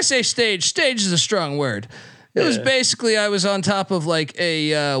when I say stage is a strong word. It was basically, I was on top of like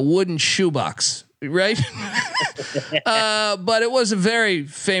a wooden shoebox. Right. But it was a very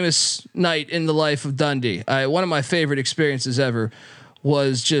famous night in the life of Dundee. One of my favorite experiences ever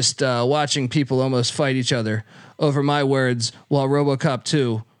was just watching people almost fight each other over my words while RoboCop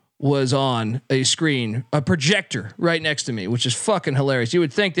 2 was on a screen, a projector right next to me, which is fucking hilarious. You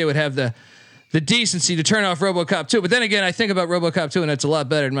would think they would have the decency to turn off RoboCop 2, but then again, I think about RoboCop 2 and it's a lot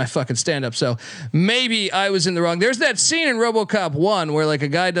better than my fucking stand-up. So maybe I was in the wrong. There's that scene in RoboCop 1 where like a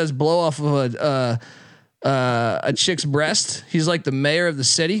guy does blow off of a chick's breast. He's like the mayor of the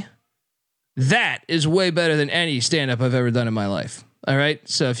city. That is way better than any stand-up I've ever done in my life. All right.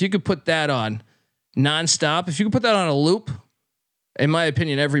 So if you could put that on nonstop, if you could put that on a loop, in my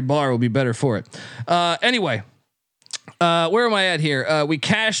opinion, every bar will be better for it. Anyway, where am I at here? We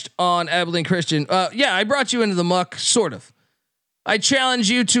cashed on Abilene Christian. Yeah, I brought you into the muck, sort of. I challenge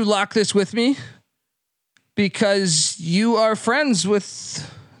you to lock this with me because you are friends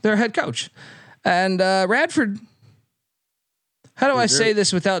with their head coach. And Radford, how do I say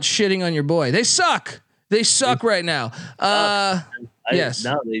this without shitting on your boy? They suck. They suck right now. Yes.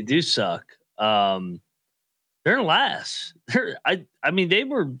 No, they do suck. They're in last. I mean, they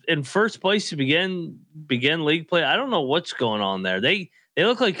were in first place to begin league play. I don't know what's going on there. They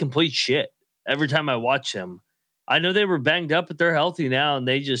look like complete shit every time I watch them. I know they were banged up, but they're healthy now, and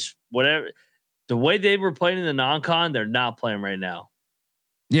they just whatever. The way they were playing in the non-con, they're not playing right now.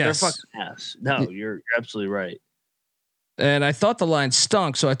 Yes. They're fucking ass. No, you're absolutely right. And I thought the line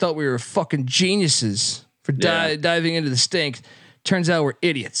stunk, so I thought we were fucking geniuses for diving into the stink. Turns out we're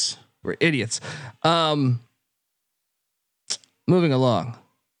idiots. We're idiots. Moving along.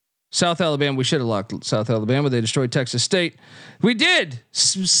 South Alabama. We should have locked South Alabama. They destroyed Texas State. We did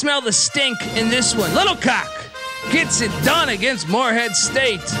smell the stink in this one. Little Cock gets it done against Morehead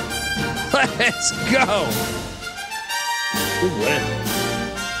State. Let's go. Good win.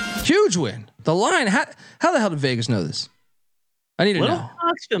 Huge win. The line. How the hell did Vegas know this? I need to Little know.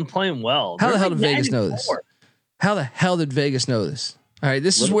 Cock's been playing well. How They're the hell like did Vegas know this? How the hell did Vegas know this? All right,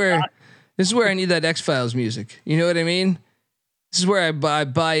 this is where I need that X-Files music. You know what I mean? This is where I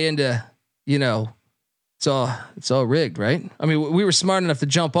buy into, you know, it's all rigged, right? I mean, we were smart enough to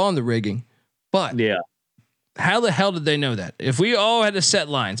jump on the rigging, but Yeah. how the hell did they know that? If we all had to set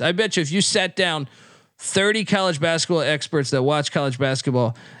lines, I bet you if you sat down 30 college basketball experts that watch college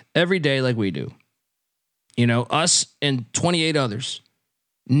basketball every day like we do, you know, us and 28 others,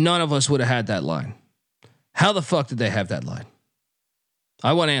 none of us would have had that line. How the fuck did they have that line?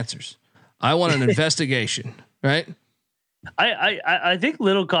 I want answers. I want an investigation, right? I think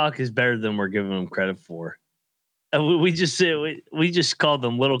Little Cock is better than we're giving him credit for. We just said we just called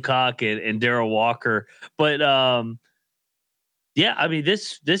them Little Cock and Darrell Walker, but yeah, I mean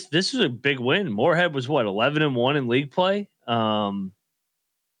this is a big win. Morehead was what 11-1 in league play,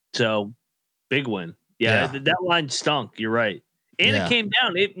 so big win. Yeah. That line stunk. You're right, and it came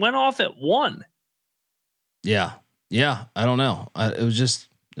down. It went off at 1. Yeah. I don't know. It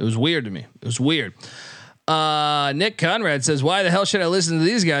was weird to me. It was weird. Nick Conrad says, why the hell should I listen to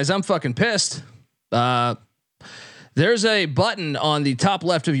these guys? I'm fucking pissed. There's a button on the top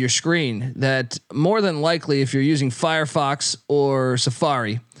left of your screen that more than likely, if you're using Firefox or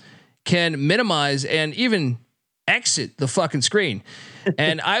Safari, can minimize and even exit the fucking screen.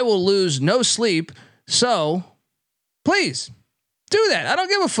 And I will lose no sleep. So please do that. I don't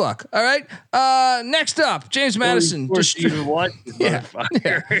give a fuck. All right. Next up, James Madison.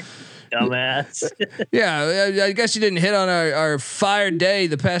 Dumbass. Yeah, I guess you didn't hit on our fire day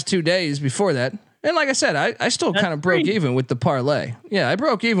the past 2 days before that. And like I said, I still kind of broke even with the parlay. Yeah, I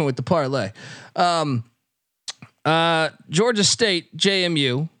broke even with the parlay. Georgia State,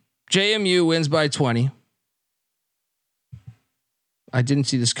 JMU. JMU wins by 20. I didn't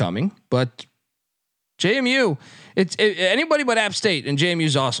see this coming, but JMU, it's anybody but App State, and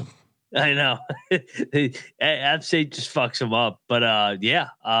JMU's awesome. I know. App State just fucks them up. But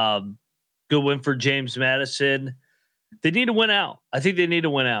good win for James Madison. They need to win out. I think they need to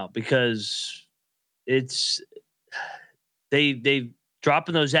win out because it's they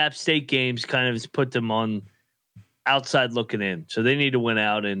dropping those App State games kind of has put them on outside looking in. So they need to win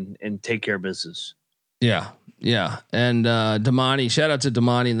out and take care of business. Yeah. And Damani, shout out to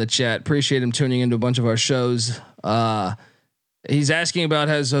Damani in the chat. Appreciate him tuning into a bunch of our shows. He's asking about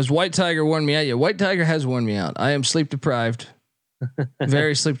has White Tiger worn me out yet? White Tiger has worn me out. I am sleep deprived,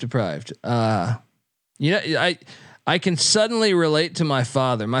 very sleep deprived. I can suddenly relate to my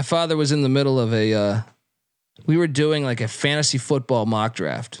father. My father was in the middle of we were doing like a fantasy football mock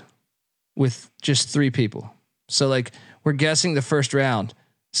draft with just 3 people. So like we're guessing the first round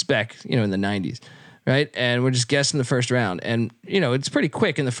spec, in the 90s. Right. And we're just guessing the first round. And, it's pretty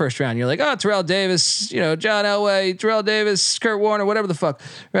quick in the first round. You're like, oh, Terrell Davis, John Elway, Terrell Davis, Kurt Warner, whatever the fuck.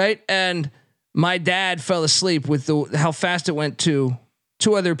 Right. And my dad fell asleep with how fast it went to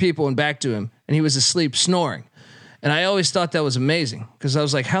 2 other people and back to him. And he was asleep snoring. And I always thought that was amazing because I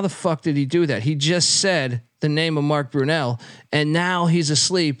was like, how the fuck did he do that? He just said the name of Mark Brunell and now he's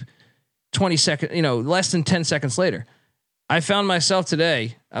asleep 20 seconds, less than 10 seconds later. I found myself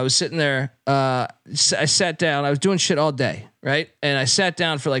today. I was sitting there. I sat down. I was doing shit all day. Right. And I sat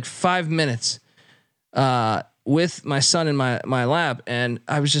down for like 5 minutes with my son in my lap. And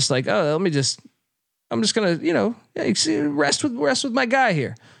I was just like, oh, I'm just going to, rest with my guy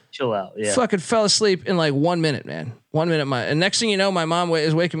here. Chill out. Yeah. Fucking fell asleep in like 1 minute, man. 1 minute. And next thing you know, my mom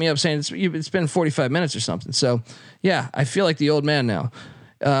is waking me up saying it's been 45 minutes or something. So yeah, I feel like the old man now.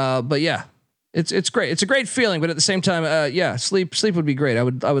 But yeah, it's great. It's a great feeling, but at the same time, sleep would be great. I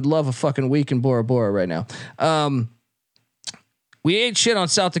would love a fucking week in Bora Bora right now. We ate shit on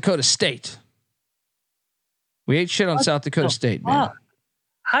South Dakota State. South Dakota State, man.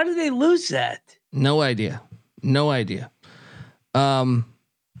 How did they lose that? No idea.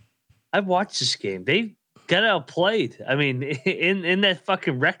 I've watched this game. They got outplayed. I mean, in that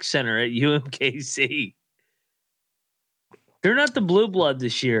fucking rec center at UMKC. They're not the blue blood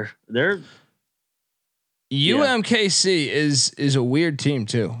this year. UMKC is a weird team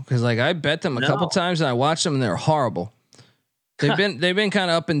too, because like I bet them a couple times and I watched them and they're horrible. They've been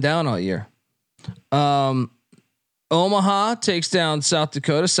kind of up and down all year. Omaha takes down South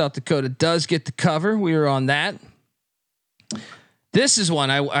Dakota. South Dakota does get the cover. We were on that. This is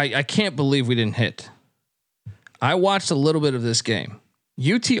one I can't believe we didn't hit. I watched a little bit of this game.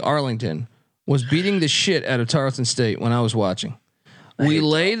 UT Arlington was beating the shit out of Tarleton State when I was watching. We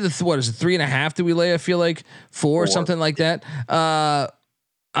laid what is it, 3.5? Did we lay? I feel like 4 or something like that.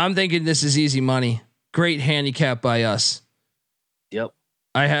 I'm thinking this is easy money. Great handicap by us. Yep.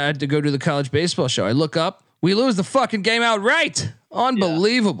 I had to go to the college baseball show. I look up, we lose the fucking game outright.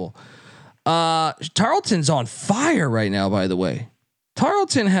 Unbelievable. Tarleton's on fire right now, by the way.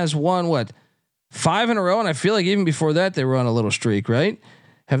 Tarleton has won 5 in a row, and I feel like even before that they were on a little streak, right?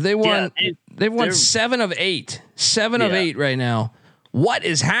 Have they won? Yeah, they've won 7 of 8. 7 of 8 right now. What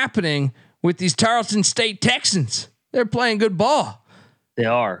is happening with these Tarleton State Texans? They're playing good ball. They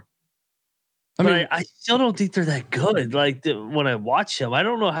are. I still don't think they're that good. Like when I watch them, I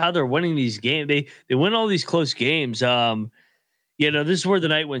don't know how they're winning these games. They win all these close games. This is where the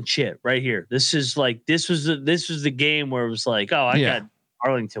night went shit right here. This was the game where it was like, oh, I got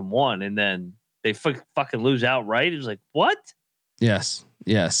Arlington won, and then they fucking lose outright. It was like, what? Yes.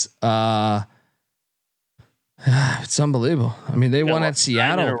 It's unbelievable. I mean, they won at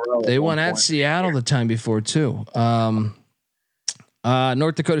Seattle. They won at Seattle the time before too.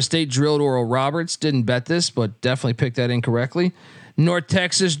 North Dakota State drilled Oral Roberts. Didn't bet this, but definitely picked that incorrectly. North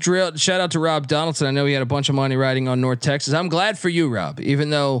Texas drilled. Shout out to Rob Donaldson. I know he had a bunch of money riding on North Texas. I'm glad for you, Rob. Even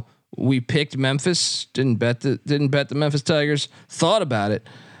though we picked Memphis, didn't bet the Memphis Tigers. Thought about it.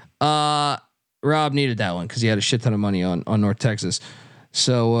 Rob needed that one because he had a shit ton of money on North Texas.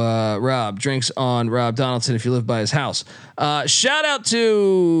 So Rob, drinks on Rob Donaldson if you live by his house. Shout out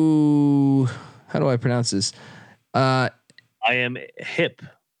to, how do I pronounce this? I am hip.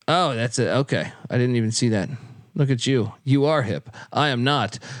 Oh, that's it. Okay. I didn't even see that. Look at you. You are hip. I am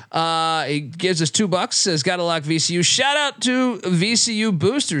not. He gives us $2. Says gotta lock VCU. Shout out to VCU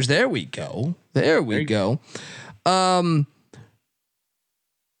boosters. There we go. I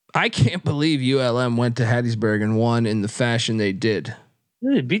can't believe ULM went to Hattiesburg and won in the fashion they did.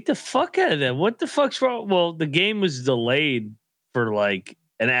 They beat the fuck out of them. What the fuck's wrong? Well, the game was delayed for like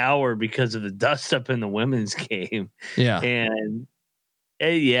an hour because of the dust up in the women's game. Yeah. And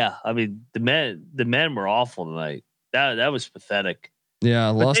I mean the men were awful tonight. That was pathetic. Yeah,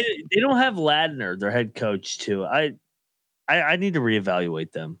 lost. They don't have Ladner, their head coach, too. I need to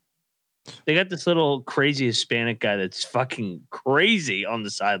reevaluate them. They got this little crazy Hispanic guy that's fucking crazy on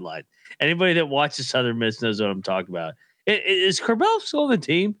the sideline. Anybody that watches Southern Miss knows what I'm talking about. Is Corbell still on the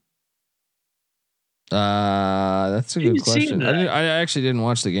team? That's a good question. I actually didn't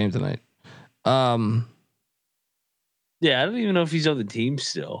watch the game tonight. Yeah, I don't even know if he's on the team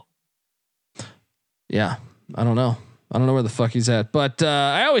still. Yeah, I don't know. I don't know where the fuck he's at. But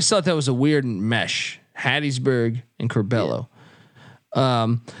I always thought that was a weird mesh. Hattiesburg and Corbello.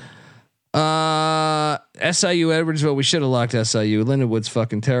 Yeah. SIU Edwardsville. We should have locked SIU. Lindenwood's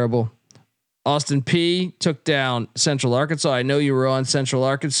fucking terrible. Austin P took down Central Arkansas. I know you were on Central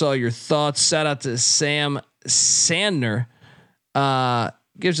Arkansas. Your thoughts. Shout out to Sam Sandner.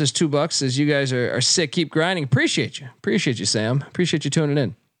 Gives us $2. Says you guys are sick. Keep grinding. Appreciate you, Sam. Appreciate you tuning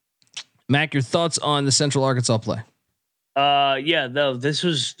in. Mac, your thoughts on the Central Arkansas play? This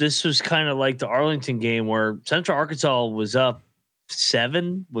was kind of like the Arlington game where Central Arkansas was up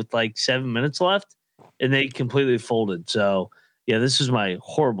 7 with like 7 minutes left, and they completely folded. So yeah, this is my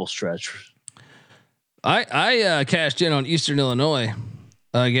horrible stretch. I cashed in on Eastern Illinois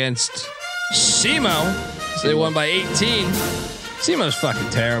against SEMO. So they won by 18. SEMO's fucking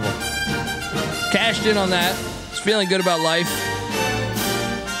terrible. Cashed in on that. Was feeling good about life.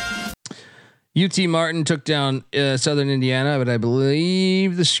 UT Martin took down Southern Indiana, but I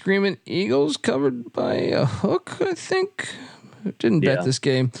believe the Screaming Eagles covered by a hook. I think didn't bet this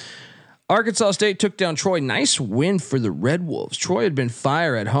game. Arkansas State took down Troy. Nice win for the Red Wolves. Troy had been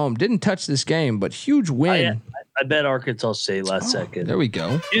fire at home. Didn't touch this game, but huge win. I bet Arkansas State last second. There we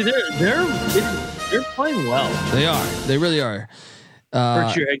go. Dude, they're playing well. They are. They really are.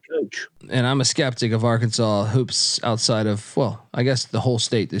 Hurts your head coach. And I'm a skeptic of Arkansas hoops outside of, well, I guess the whole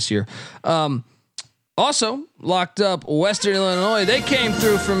state this year. Also locked up Western Illinois. They came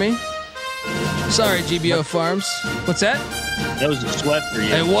through for me. Sorry, GBO Farms. What's that? That was a sweat for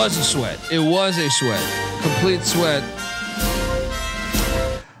you. It was a sweat. It was a sweat. Complete sweat.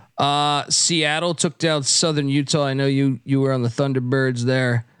 Seattle took down Southern Utah. I know you were on the Thunderbirds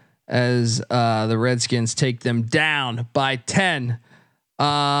there as the Redskins take them down by 10.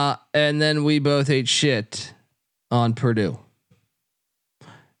 And then we both ate shit on Purdue.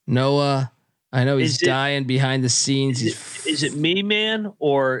 Noah, I know he's dying behind the scenes. Is it me, man,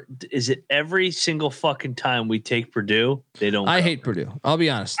 or is it every single fucking time we take Purdue, they don't? I hate Purdue. I'll be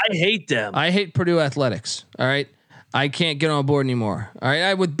honest. I hate them. I hate Purdue athletics. All right. I can't get on board anymore. All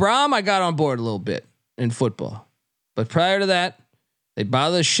right. With Braum, I got on board a little bit in football, but prior to that, they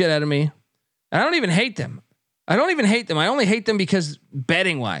bother the shit out of me. I don't even hate them. I only hate them because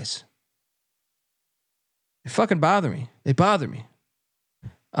betting wise, they fucking bother me. They bother me.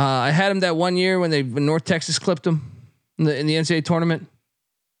 I had them that one year when North Texas clipped them in the NCAA tournament.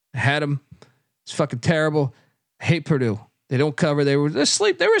 I had them. It's fucking terrible. I hate Purdue. They don't cover. They were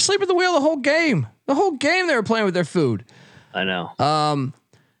asleep. They were asleep at the wheel the whole game. The whole game they were playing with their food. I know.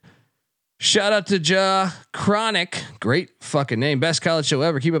 Shout out to Ja Chronic. Great fucking name. Best college show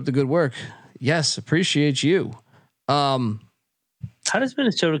ever. Keep up the good work. Yes, appreciate you. How does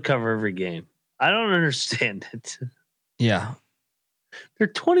Minnesota cover every game? I don't understand it. Yeah. They're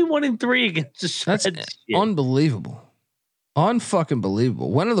 21-3 against the spread. That's unbelievable. Unfucking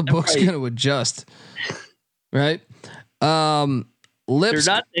believable. When are the books going to adjust? Right? They're not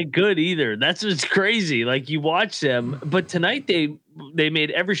that good either. That's what's crazy. Like you watch them, but tonight they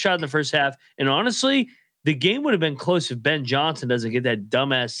made every shot in the first half. And honestly, the game would have been close if Ben Johnson doesn't get that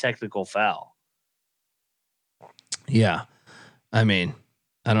dumbass technical foul. Yeah. I mean,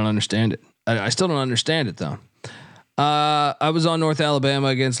 I don't understand it. I still don't understand it though. I was on North Alabama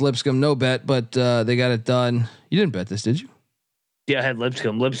against Lipscomb. No bet, but they got it done. You didn't bet this, did you? Yeah, I had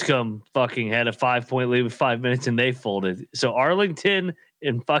Lipscomb. Lipscomb fucking had a 5-point lead with 5 minutes and they folded. So Arlington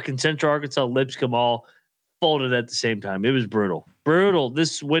and fucking Central Arkansas, Lipscomb all folded at the same time. It was brutal. Brutal.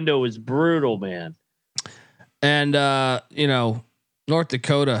 This window was brutal, man. And North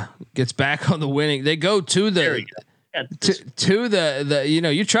Dakota gets back on the winning. They go to the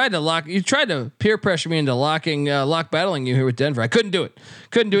you tried to peer pressure me into lock battling you here with Denver. I couldn't do it.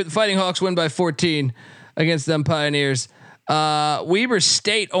 The Fighting Hawks win by 14 against them Pioneers. Weber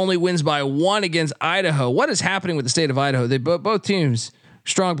State only wins by 1 against Idaho. What is happening with the state of Idaho? They both teams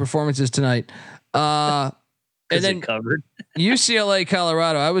strong performances tonight. And then covered UCLA,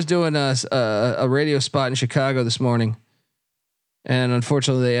 Colorado. I was doing a radio spot in Chicago this morning, and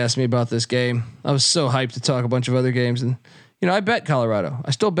unfortunately, they asked me about this game. I was so hyped to talk a bunch of other games, and I bet Colorado.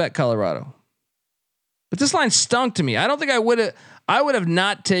 I still bet Colorado, but this line stunk to me. I don't think I would have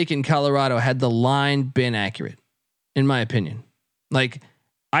not taken Colorado had the line been accurate, in my opinion. Like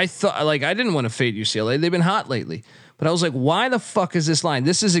I thought, like I didn't want to fade UCLA. They've been hot lately, but I was like, why the fuck is this line?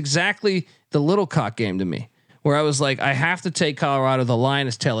 This is exactly the Little Cock game to me, where I was like, I have to take Colorado. The line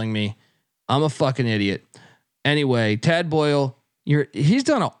is telling me I'm a fucking idiot. Anyway, Tad Boyle, he's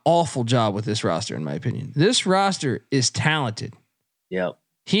done an awful job with this roster, in my opinion. This roster is talented. Yep.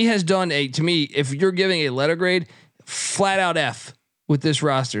 He has done to me, if you're giving a letter grade, flat out F with this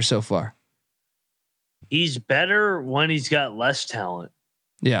roster so far. He's better when he's got less talent.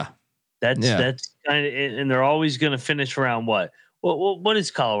 Yeah. That's kind of, and they're always going to finish around what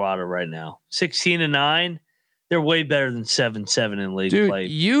is Colorado right now? 16-9. They're way better than 7-7 in league play.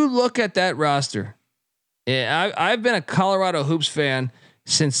 You look at that roster. Yeah, I've been a Colorado hoops fan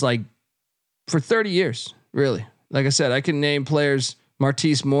since for 30 years, really. Like I said, I can name players,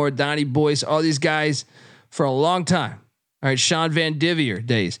 Martise Moore, Donnie Boyce, all these guys for a long time. All right. Sean Van Divier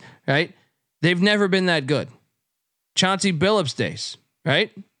days, right? They've never been that good. Chauncey Billups days,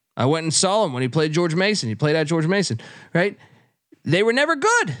 right? I went and saw him when he played George Mason. He played at George Mason, right? They were never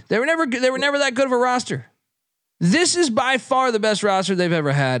good. They were never that good of a roster. This is by far the best roster they've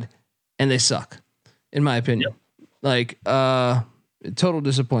ever had, and they suck. in my opinion. Like total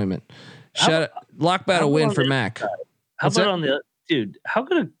disappointment. Lock battle win for Mac. How about on the dude? How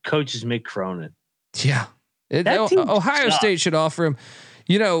good a coach is Mick Cronin? Yeah, Ohio State should offer him.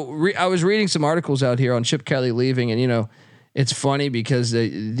 You know, I was reading some articles out here on Chip Kelly leaving, and you know, it's funny because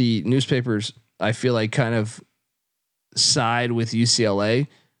the newspapers, I feel like, kind of side with UCLA,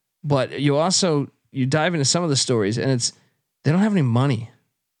 but you dive into some of the stories, and they don't have any money.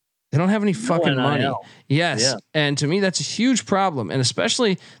 They don't have any fucking money. Yes. Yeah. And to me, that's a huge problem. And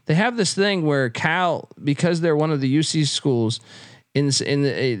especially they have this thing where Cal, because they're one of the UC schools,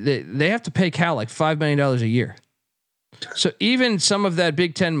 they have to pay Cal like $5 million a year. So even some of that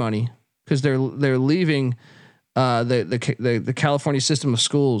Big Ten money, because they're leaving the California system of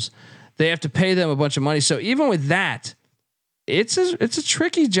schools, they have to pay them a bunch of money. So even with that, it's a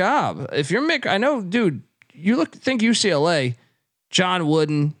tricky job. If you're Mick, I know, dude, think UCLA, John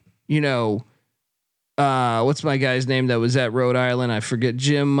Wooden, you know, what's my guy's name that was at Rhode Island? I forget.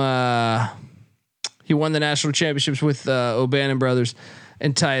 Jim. He won the national championships with O'Bannon brothers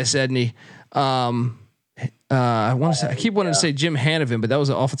and Tyus Edney. I keep wanting to say Jim Hanovan, but that was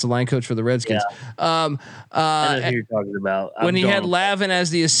an offensive line coach for the Redskins. I know who you're talking about. When he had Lavin as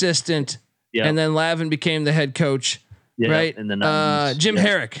the assistant, and then Lavin became the head coach, right? And then Jim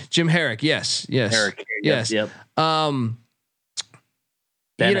Herrick. Yes. Herrick. Yes. Yep.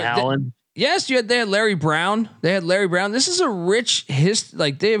 Ben Allen. Yes, they had Larry Brown. This is a rich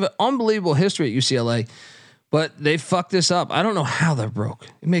like they have an unbelievable history at UCLA, but they fucked this up. I don't know how they're broke.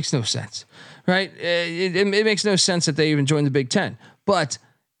 It makes no sense, right? It makes no sense that they even joined the Big Ten. But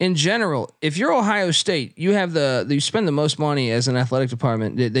in general, if you're Ohio State, you have you spend the most money as an athletic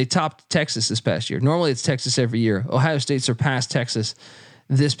department. They topped Texas this past year. Normally it's Texas every year. Ohio State surpassed Texas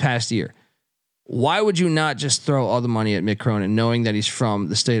this past year. Why would you not just throw all the money at Mick Cronin, knowing that he's from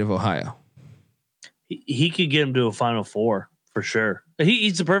the state of Ohio? He could get him to a Final Four for sure.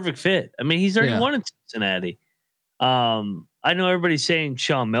 He's the perfect fit. I mean, he's already won in Cincinnati. I know everybody's saying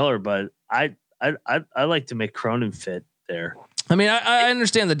Sean Miller, but I like to make Cronin fit there. I mean, I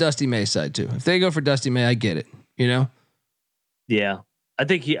understand the Dusty May side too. If they go for Dusty May, I get it. You know? Yeah, I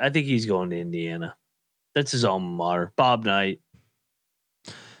think he's going to Indiana. That's his alma mater. Bob Knight.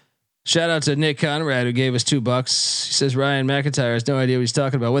 Shout out to Nick Conrad who gave us $2. He says Ryan McIntyre has no idea what he's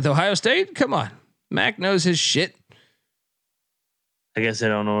talking about with Ohio State. Come on, Mac knows his shit. I guess I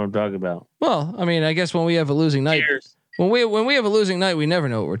don't know what I'm talking about. Well, I mean, I guess when we have a losing night, Cheers. when we have a losing night, we never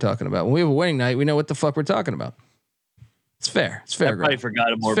know what we're talking about. When we have a winning night, we know what the fuck we're talking about. It's fair. It's fair. I probably forgot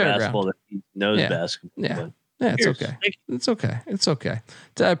more basketball than he knows basketball. Yeah. Yeah, it's okay. It's okay. It's okay.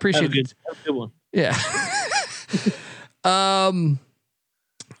 I appreciate it. Have a good one. Yeah.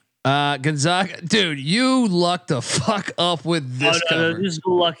 Gonzaga, dude, you lucked the fuck up with this cover. This is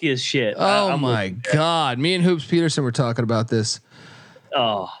the luckiest shit. Oh my God. Me and Hoops Peterson were talking about this.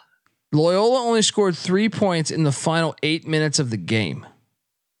 Oh. Loyola only scored 3 points in the final 8 minutes of the game.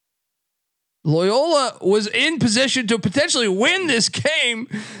 Loyola was in position to potentially win this game.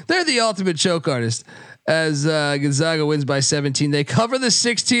 They're the ultimate choke artist as Gonzaga wins by 17. They cover the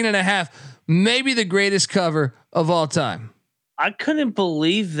 16.5, maybe the greatest cover of all time. I couldn't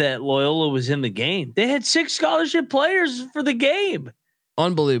believe that Loyola was in the game. They had 6 scholarship players for the game.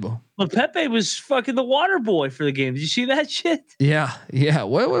 Unbelievable. But Pepe was fucking the water boy for the game. Did you see that shit? Yeah.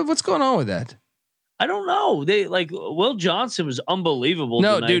 What's going on with that? I don't know. They Will Johnson was unbelievable.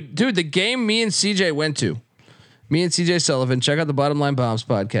 No, tonight. dude, the game me and CJ went to. Me and CJ Sullivan. Check out the Bottom Line Bombs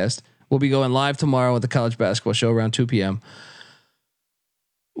podcast. We'll be going live tomorrow with the college basketball show around 2 p.m.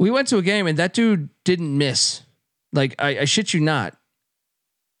 We went to a game and that dude didn't miss. Like I shit you not.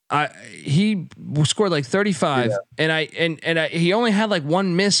 He scored like 35 and he only had like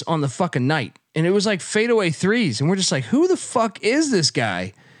one miss on the fucking night. And it was like fadeaway threes. And we're just like, who the fuck is this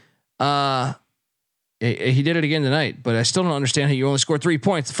guy? He did it again tonight, but I still don't understand how you only scored 3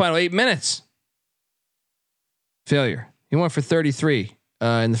 points the final 8 minutes. Failure. He went for 33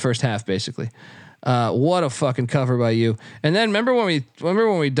 in the first half, basically. What a fucking cover by you. And then remember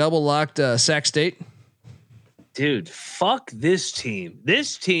when we double locked Sac State? Dude, fuck this team.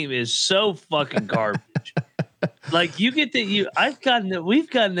 This team is so fucking garbage. Like we've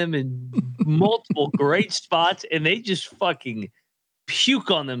gotten them in multiple great spots and they just fucking puke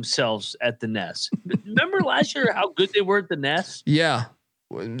on themselves at the Nest. Remember last year how good they were at the Nest? Yeah.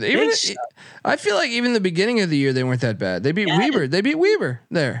 I feel like even the beginning of the year they weren't that bad. They beat Weber. They beat Weber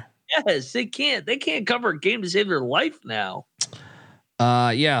there. Yes, they can't cover a game to save their life now.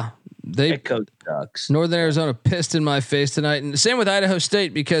 Yeah. That coach sucks. Northern Arizona pissed in my face tonight. And the same with Idaho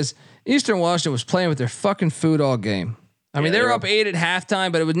State because Eastern Washington was playing with their fucking food all game. I mean, they were up 8 at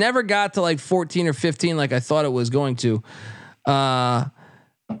halftime, but it would never got to like 14 or 15 like I thought it was going to. I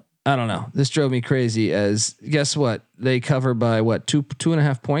don't know. This drove me crazy. As guess what? They cover by what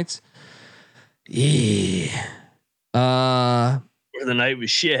 2.5 points. Yeah. Where the night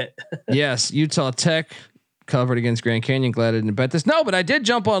was shit. Yes, Utah Tech covered against Grand Canyon. Glad I didn't bet this. No, but I did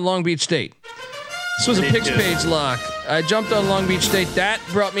jump on Long Beach State. This was a picks page lock. I jumped on Long Beach State. That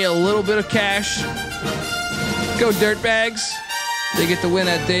brought me a little bit of cash. Go Dirtbags. They get the win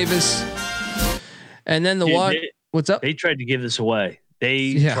at Davis. And then what's up? They tried to give this away.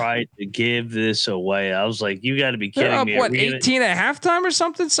 They tried to give this away. I was like, you got to be kidding me. What, 18 at halftime or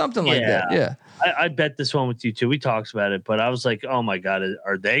something? Something like that. Yeah. I bet this one with you too. We talked about it, but I was like, oh my God,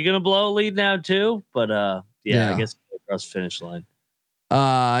 are they going to blow a lead now too? But I guess across the finish line.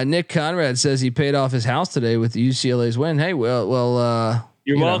 Nick Conrad says he paid off his house today with the UCLA's win. Hey,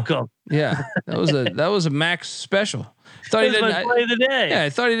 you're welcome. Yeah, that was a max special. Thought he didn't play of the day. Yeah, I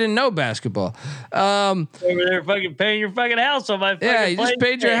thought he didn't know basketball. Over there, fucking paying your fucking house on my. Yeah, you just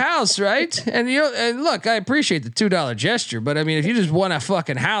paid your house, right? And look, I appreciate the $2 gesture, but I mean, if you just won a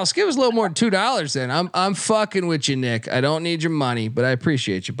fucking house, give us a little more than $2. Then I'm fucking with you, Nick. I don't need your money, but I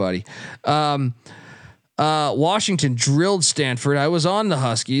appreciate you, buddy. Washington drilled Stanford. I was on the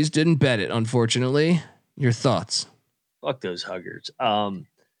Huskies, didn't bet it, unfortunately. Your thoughts? Fuck those Huggers.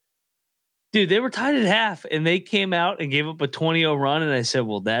 Dude, they were tied at half and they came out and gave up a 20-0 run. And I said,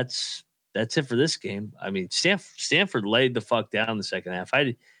 well, that's it for this game. I mean, Stanford laid the fuck down the second half.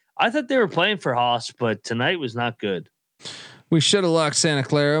 I thought they were playing for Haas, but tonight was not good. We should have locked Santa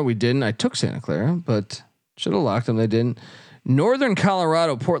Clara. We didn't. I took Santa Clara, but should have locked them. They didn't. Northern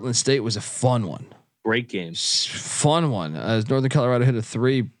Colorado, Portland State was a fun one. Great game. Fun one. As Northern Colorado hit a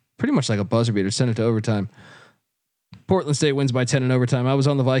 3, pretty much like a buzzer beater, sent it to overtime. Portland State wins by 10 in overtime. I was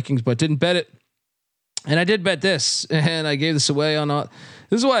on the Vikings, but didn't bet it. And I did bet this, and I gave this away on all.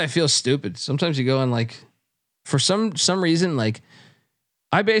 This is why I feel stupid. Sometimes you go on like, for some reason, like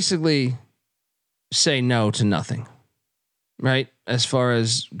I basically say no to nothing, right? As far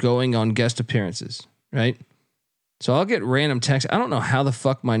as going on guest appearances, right? So I'll get random texts. I don't know how the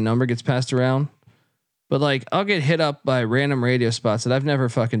fuck my number gets passed around, but like I'll get hit up by random radio spots that I've never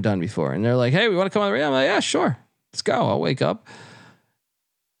fucking done before. And they're like, hey, we want to come on the radio. I'm like, yeah, sure. Let's go. I'll wake up.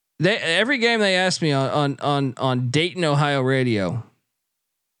 Every game they asked me on Dayton, Ohio radio,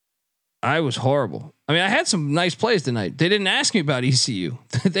 I was horrible. I mean, I had some nice plays tonight. They didn't ask me about ECU.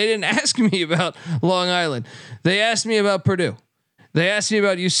 They didn't ask me about Long Island. They asked me about Purdue. They asked me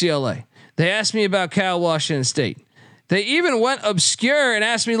about UCLA. They asked me about Cal Washington State. They even went obscure and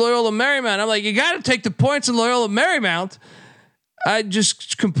asked me Loyola Marymount. I'm like, you got to take the points in Loyola Marymount. I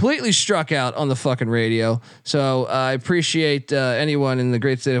just completely struck out on the fucking radio. So I appreciate anyone in the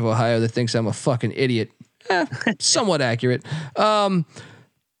great state of Ohio that thinks I'm a fucking idiot. Somewhat accurate. Cal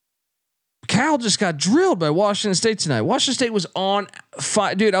just got drilled by Washington State tonight. Washington State was on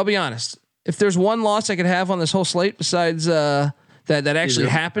fire. Dude, I'll be honest. If there's one loss I could have on this whole slate besides that actually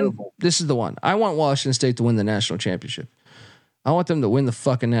happened, this is the one. I want Washington State to win the national championship. I want them to win the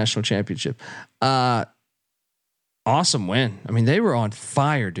fucking national championship. Awesome win. I mean, they were on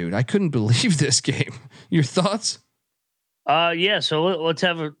fire, dude. I couldn't believe this game. Your thoughts? Yeah. So let's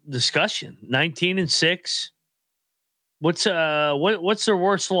have a discussion. 19-6. What's their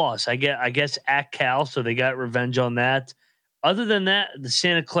worst loss? I guess at Cal. So they got revenge on that. Other than that, the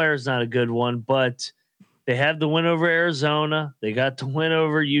Santa Clara is not a good one, but they have the win over Arizona. They got the win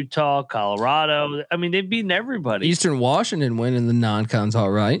over Utah, Colorado. I mean, they've beaten everybody. Eastern Washington win in the non-cons, all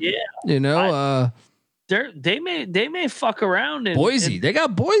right. Yeah. You know, they may fuck around. Boise. They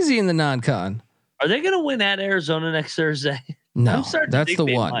got Boise in the non-con. Are they going to win at Arizona next Thursday? No, that's the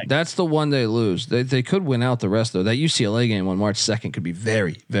one. That's the one they lose. They could win out the rest though. That UCLA game on March 2nd could be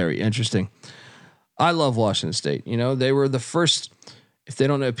very, very interesting. I love Washington State. You know, they were the first. If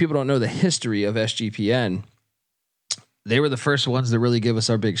people don't know the history of SGPN, they were the first ones to really give us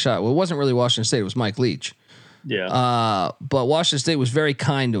our big shot. Well, it wasn't really Washington State. It was Mike Leach. Yeah. But Washington State was very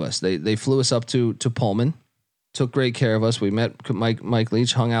kind to us. They flew us up to Pullman, took great care of us. We met Mike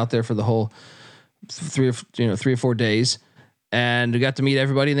Leach, hung out there for the whole 3 or 4 days, and we got to meet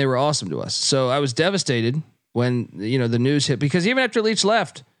everybody, and they were awesome to us. So I was devastated when the news hit, because even after Leach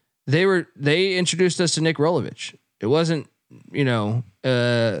left, they introduced us to Nick Rolovich. It wasn't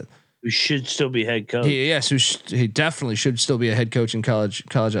who should still be head coach. He definitely should still be a head coach in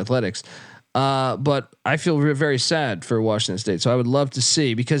college athletics. But I feel very sad for Washington State. So I would love to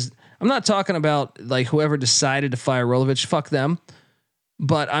see, because I'm not talking about like whoever decided to fire Rolovich, fuck them.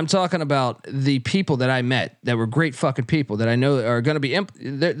 But I'm talking about the people that I met that were great fucking people that I know are going to be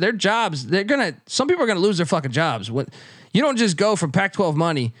their jobs. Some people are going to lose their fucking jobs. When You don't just go from Pac-12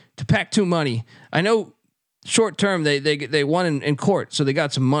 money to Pac-2 money. I know short term they won in court, so they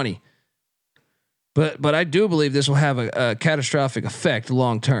got some money. But I do believe this will have a catastrophic effect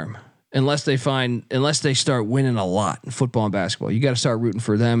long term, unless they start winning a lot in football and basketball. You got to start rooting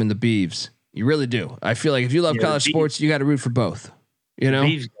for them and the Beavs. You really do. I feel like if you love college sports, you got to root for both. You know,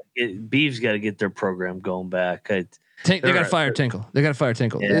 Beavs got to get their program going back. They got to fire Tinkle. They got to fire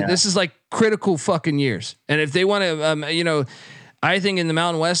Tinkle. Yeah. This is like critical fucking years. And if they want to, I think in the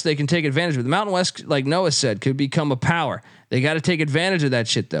Mountain West they can take advantage of it. The Mountain West, like Noah said, could become a power. They got to take advantage of that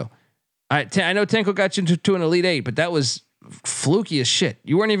shit though. I know Tinkle got you to an Elite Eight, but that was fluky as shit.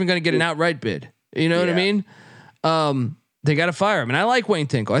 You weren't even going to get an outright bid. You know what I mean? They got to fire him, and I like Wayne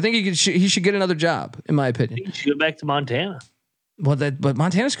Tinkle. I think he should get another job, in my opinion. He should go back to Montana. Well, but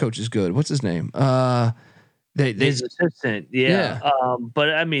Montana's coach is good. What's his name? His assistant. Yeah.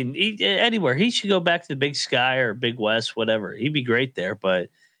 But I mean, anywhere he should go back to the Big Sky or Big West, whatever. He'd be great there. But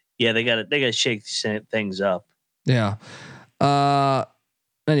yeah, they got to shake things up. Yeah.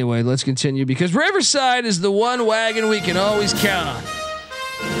 Anyway, let's continue because Riverside is the one wagon we can always count on.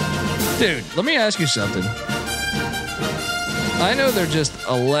 Dude, let me ask you something. I know they're just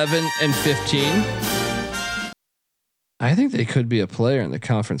 11 and 15. I think they could be a player in the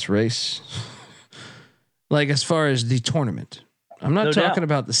conference race. Like as far as the tournament. I'm not talking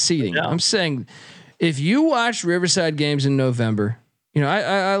about the seeding. I'm saying if you watch Riverside games in November,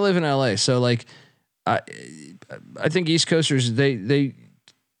 I live in LA, so like I think East Coasters they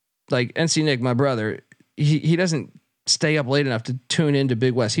like NC Nick, my brother, he doesn't stay up late enough to tune into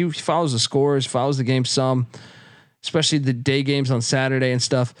Big West. He follows the scores, follows the game some, especially the day games on Saturday and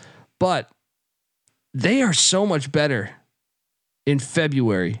stuff. But they are so much better in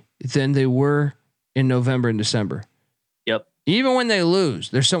February than they were in November and December. Yep. Even when they lose,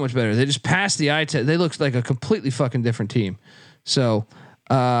 they're so much better. They just passed the eye test. They look like a completely fucking different team. So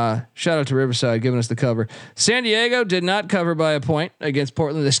shout out to Riverside giving us the cover. San Diego did not cover by a point against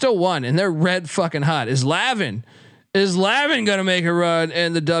Portland. They still won, and they're red fucking hot. Is Lavin going to make a run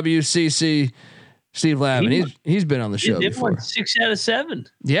in the WCC? Steve Lavin, he's been on the show before. 6 out of 7.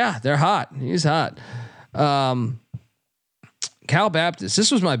 Yeah, they're hot. He's hot. Cal Baptist. This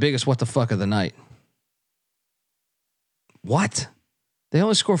was my biggest what the fuck of the night. What? They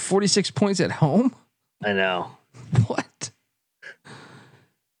only score 46 points at home? I know. What?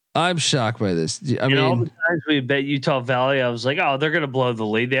 I'm shocked by this. I mean, all the times we bet Utah Valley, I was like, oh, they're going to blow the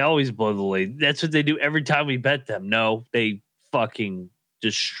lead. They always blow the lead. That's what they do every time we bet them. No, they fucking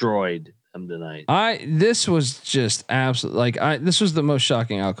destroyed them tonight. This was just absolute. This was the most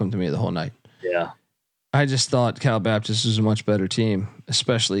shocking outcome to me the whole night. Yeah. I just thought Cal Baptist was a much better team,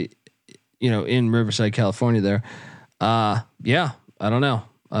 especially, in Riverside, California there. Yeah, I don't know.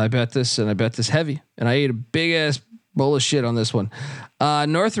 I bet this heavy, and I ate a big ass bowl of shit on this one.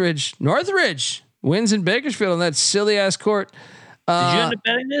 Northridge wins in Bakersfield on that silly ass court. Did you end up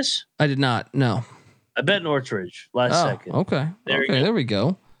betting this? I did not. No. I bet Northridge last second. Okay. There we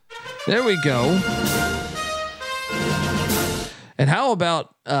go. And how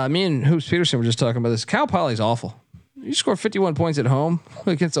about me and Hoops Peterson were just talking about this. Cal Poly's awful. You score 51 points at home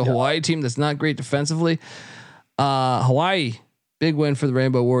against a Hawaii team that's not great defensively. Hawaii, big win for the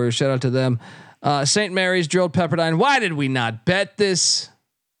Rainbow Warriors. Shout out to them. St. Mary's drilled Pepperdine. Why did we not bet this?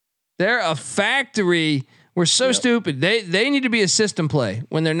 They're a factory. We're so stupid. They need to be a system play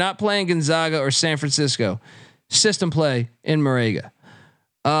when they're not playing Gonzaga or San Francisco. System play in Moraga.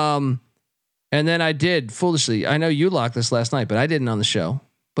 And then I did foolishly. I know you locked this last night, but I didn't on the show.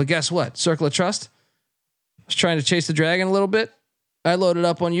 But guess what? Circle of Trust. I was trying to chase the dragon a little bit. I loaded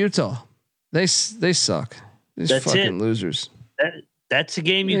up on Utah. They suck. These fucking losers. That's a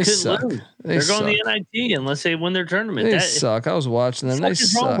game you couldn't lose. They're going to the NIT unless they win their tournament. They suck. I was watching them. They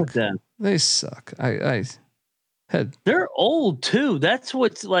suck. They suck. They're old too. That's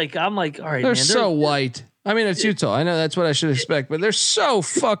what's like. I'm like, all right, they're so white. I mean, it's Utah. I know that's what I should expect, but they're so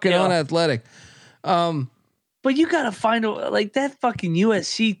fucking unathletic. But you got to find that fucking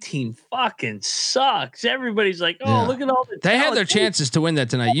USC team fucking sucks. Everybody's like, look at all the. They had their chances to win that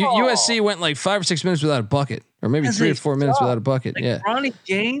tonight. USC went like 5 or 6 minutes without a bucket, or maybe 3 or 4 minutes without a bucket. Ronnie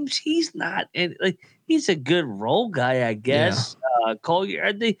James, he's not, and he's a good role guy, I guess.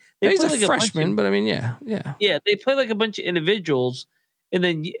 Collier, he's a freshman, but I mean, yeah. They play like a bunch of individuals, and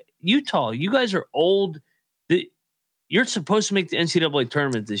then Utah, you guys are old. You're supposed to make the NCAA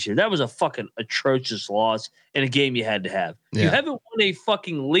tournament this year. That was a fucking atrocious loss in a game you had to have. Yeah. You haven't won a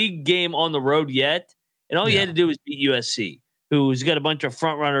fucking league game on the road yet, and all you had to do was beat USC, who's got a bunch of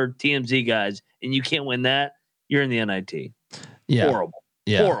front runner TMZ guys, and you can't win that. You're in the NIT. Yeah. Horrible.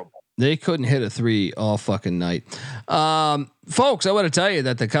 Yeah. Horrible. They couldn't hit a three all fucking night. Folks, I want to tell you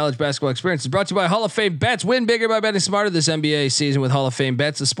that the college basketball experience is brought to you by Hall of Fame Bets. Win bigger by betting smarter this NBA season with Hall of Fame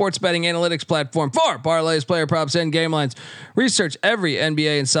Bets, the sports betting analytics platform for parlays, player props, and game lines. Research every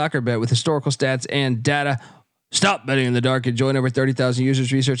NBA and soccer bet with historical stats and data. Stop betting in the dark and join over 30,000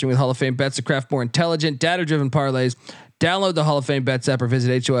 users researching with Hall of Fame Bets to craft more intelligent, data-driven parlays. Download the Hall of Fame Bets app or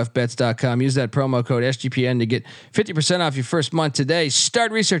visit HOFBets.com. Use that promo code SGPN to get 50% off your first month today.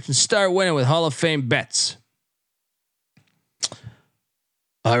 Start research and start winning with Hall of Fame Bets.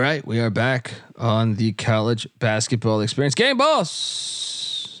 All right, we are back on the college basketball experience. Game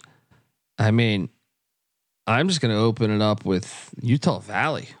balls. I mean, I'm just going to open it up with Utah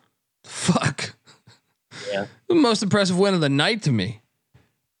Valley. Fuck. Yeah. The most impressive win of the night to me.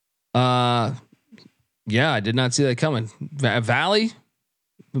 Yeah, I did not see that coming. Valley,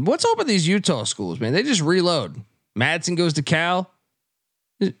 what's up with these Utah schools, man? They just reload. Madsen goes to Cal.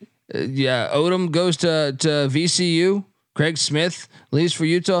 Yeah, Odom goes to VCU. Craig Smith leaves for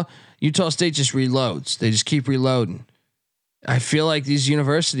Utah. Utah State just reloads. They just keep reloading. I feel like these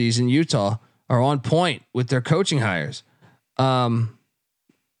universities in Utah are on point with their coaching hires,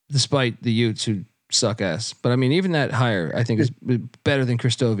 despite the Utes who suck ass. But I mean, even that hire, I think, is better than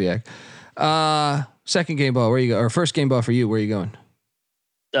Kristoviak. Second game ball, where you go? Or first game ball for you, where are you going?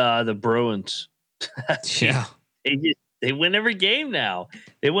 The Bruins. Yeah. They win every game now.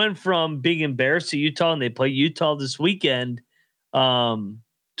 They went from being embarrassed to Utah, and they play Utah this weekend to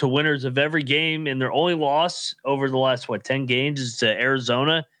winners of every game. And their only loss over the last 10 games is to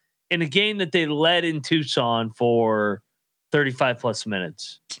Arizona in a game that they led in Tucson for 35 plus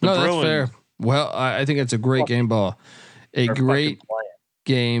minutes. No, that's fair. Well, I think it's a great game ball. A great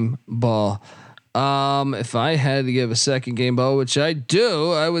game ball. If I had to give a second game ball, which I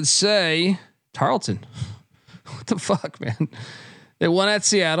do, I would say Tarleton. What the fuck, man? They won at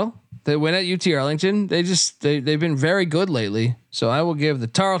Seattle. They win at UT Arlington. They've been very good lately. So I will give the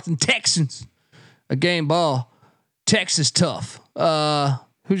Tarleton Texans a game ball. Texas tough.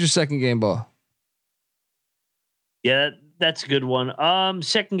 Who's your second game ball? Yeah, that's a good one.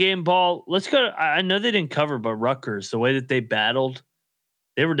 Second game ball. Let's go. I know they didn't cover, but Rutgers, the way that they battled,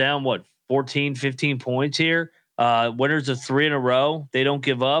 they were down 14, 15 points here. Winners of 3 in a row. They don't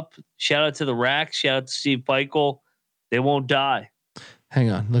give up. Shout out to the Racks. Shout out to Steve Peichel. They won't die.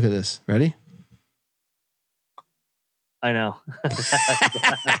 Hang on. Look at this. Ready? I know.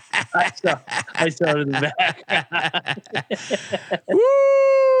 I saw it in the back.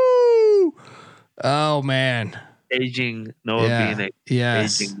 Woo! Oh man. Aging Noah Beanick.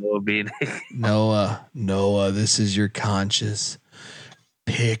 Yes. Aging Noah Beanick. Noah, this is your conscience.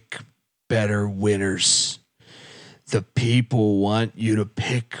 Pick better winners. The people want you to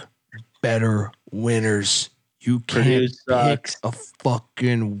pick better winners. You can't pick a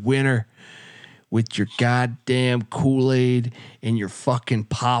fucking winner with your goddamn Kool-Aid and your fucking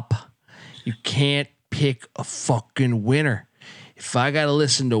pop. You can't pick a fucking winner. If I got to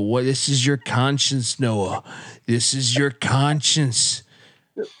listen to what, this is your conscience, Noah. This is your conscience.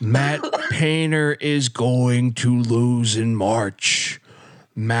 Matt Painter is going to lose in March.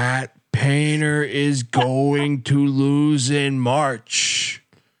 Matt Painter is going to lose in March.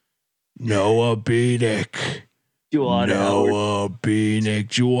 Noah Beanick. Noah Beanick.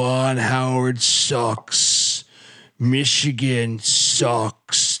 Juwan Howard sucks. Michigan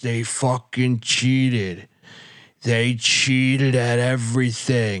sucks. They fucking cheated. They cheated at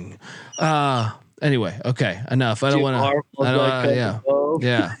everything. Anyway, okay, enough. I don't want to.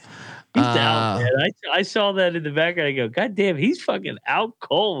 Yeah. He's out, man. I saw that in the back and I go, God damn, he's fucking out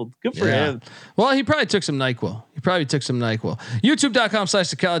cold. Good for him. Well, he probably took some NyQuil.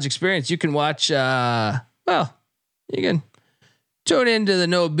 YouTube.com/The College Experience. You can watch, you can tune into the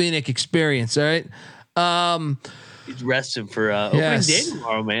Noah Beanick experience. All right. He's resting for opening day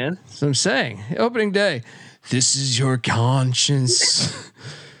tomorrow, man. That's what I'm saying. Opening day. This is your conscience.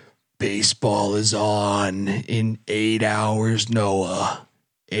 Baseball is on in 8 hours, Noah.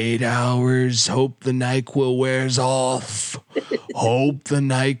 8 hours. Hope the NyQuil wears off. Hope the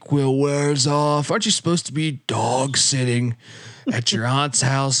NyQuil wears off. Aren't you supposed to be dog sitting at your aunt's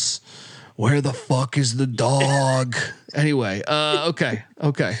house? Where the fuck is the dog? Anyway, okay.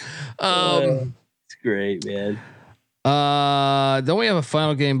 It's great, man. Don't we have a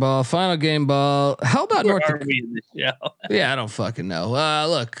final game ball? How about North Dakota? Yeah, I don't fucking know.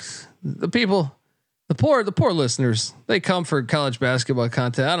 Look, the people, the poor listeners, they come for college basketball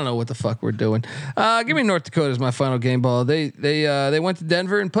content. I don't know what the fuck we're doing. Give me North Dakota as my final game ball. They went to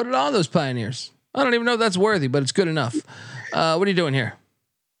Denver and put it on those Pioneers. I don't even know if that's worthy, but it's good enough. What are you doing here?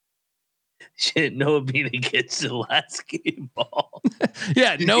 Shit, Noah Beanick gets the last game ball.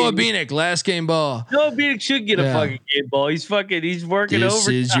 Yeah, Noah Beanick, last game ball. Noah Beanick should get a fucking game ball. He's working This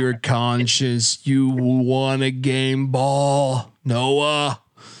over. is your conscience. You won a game ball, Noah.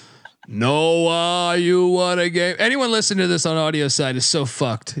 You won a game. Anyone listening to this on audio side is so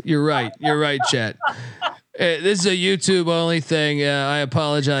fucked. You're right, chat. This is a YouTube only thing. I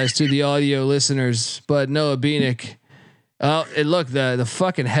apologize to the audio listeners, but Noah Beanick. Oh, and look, the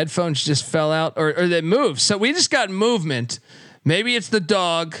fucking headphones just fell out, or they moved. So we just got movement. Maybe it's the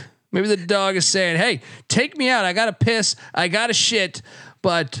dog. Maybe the dog is saying, "Hey, take me out. I gotta piss. I gotta shit."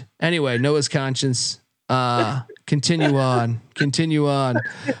 But anyway, Noah's conscience. Continue on. Don't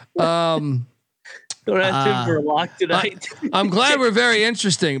ask him for a lock tonight. I'm glad we're very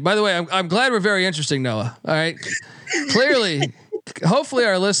interesting. By the way, I'm glad we're very interesting, Noah. All right. Clearly, hopefully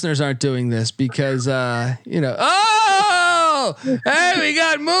our listeners aren't doing this because oh, hey, we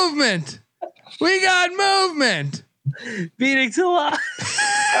got movement. Phoenix alive.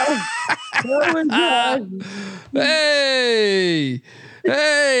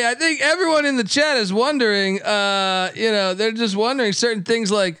 Hey, I think everyone in the chat is wondering, they're just wondering certain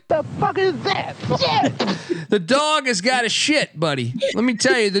things like, the fuck is that? Shit. The dog has got a shit, buddy. Let me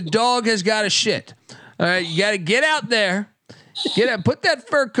tell you, the dog has got a shit. All right. You got to get out there, put that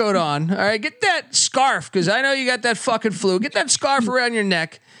fur coat on. All right. Get that scarf. Cause I know you got that fucking flu. Get that scarf around your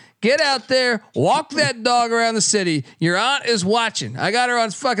neck. Get out there, walk that dog around the city. Your aunt is watching. I got her on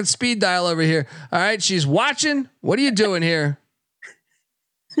fucking speed dial over here. All right. She's watching. What are you doing here?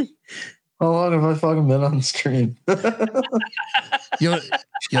 How long have I fucking been on the screen? You'll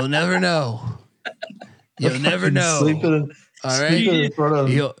never know. You'll never know. All right. In front of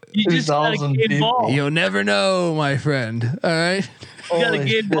You just got a game ball. You'll never know, my friend. All right. You got a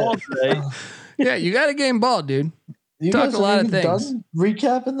game ball today. Yeah, you got a game ball, dude. You Talk guys a lot of haven't things. done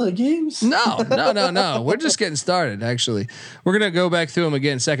recapping the games? No. We're just getting started. Actually, we're gonna go back through them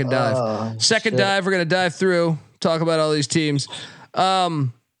again. Second dive. Dive. We're gonna dive through. Talk about all these teams.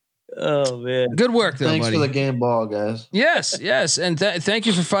 Oh man, good work though, Thanks buddy. for the game ball, guys. Yes, and thank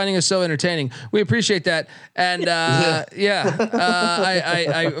you for finding us so entertaining. We appreciate that, and I'm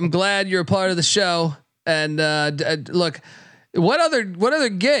glad you're a part of the show. And look, what other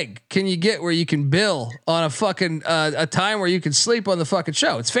gig can you get where you can bill on a fucking a time where you can sleep on the fucking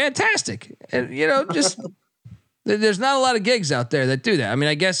show? It's fantastic, and just there's not a lot of gigs out there that do that. I mean,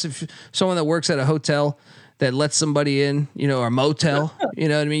 I guess if someone that works at a hotel that lets somebody in, or a motel, you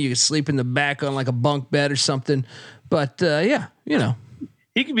know what I mean? You can sleep in the back on like a bunk bed or something. But he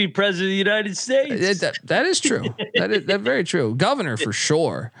could be president of the United States. That is true. That's very true. Governor for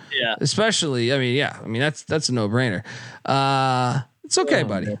sure. Yeah. Especially, that's a no brainer. It's okay,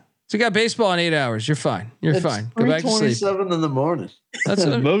 buddy. So you got baseball in 8 hours. You're fine. You're fine. Go back to sleep. 3:27 in the morning. That's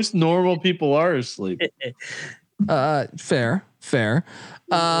what most normal people are asleep. Fair.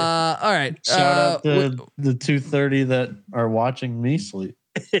 All right. Shout out to the 2:30 that are watching me sleep.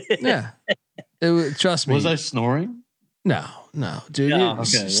 Yeah. Trust me. Was I snoring? No, dude. No. You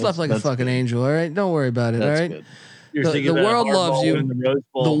Okay, slept like a fucking good. angel. All right. Don't worry about it. That's all right. good. The world loves you.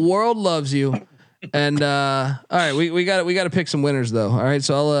 The world loves you. And all right, we got to pick some winners though. All right.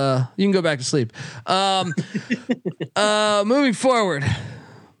 So you can go back to sleep. Moving forward.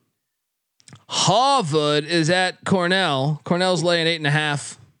 Harvard is at Cornell. Cornell's laying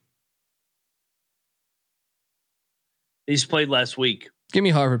 8.5. He's played last week. Give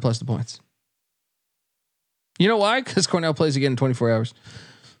me Harvard plus the points. You know why? Because Cornell plays again in 24 hours.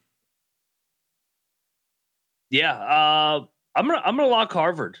 Yeah, I'm gonna lock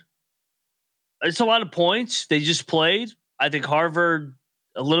Harvard. It's a lot of points. They just played. I think Harvard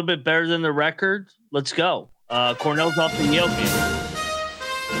a little bit better than the record. Let's go. Cornell's off the Yale game.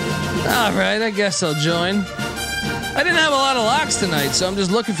 All right, I guess I'll join. I didn't have a lot of locks tonight, so I'm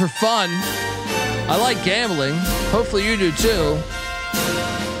just looking for fun. I like gambling. Hopefully you do too.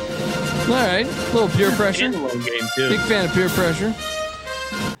 All right, a little peer pressure. Game too. Big fan of peer pressure.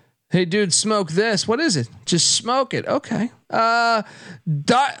 Hey, dude, smoke this. What is it? Just smoke it. Okay.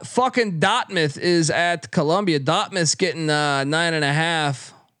 Fucking Dartmouth is at Columbia. Dartmouth's getting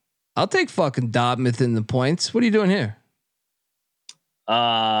 9.5. I'll take fucking Dartmouth in the points. What are you doing here?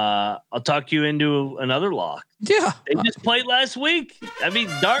 I'll talk you into another lock. Yeah. They just played last week. I mean,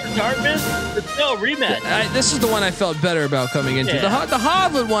 Dartmouth, it's no rematch. This is the one I felt better about coming into. Yeah. The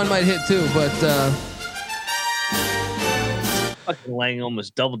Harvard one might hit too, but Fucking laying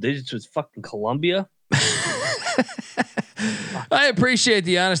almost double digits with fucking Columbia. I appreciate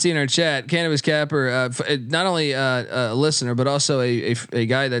the honesty in our chat. Cannabis Capper, not only a listener, but also a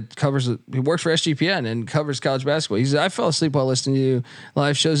guy that covers. He works for SGPN and covers college basketball. He said, "I fell asleep while listening to you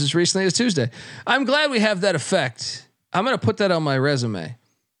live shows as recently as Tuesday." I'm glad we have that effect. I'm gonna put that on my resume.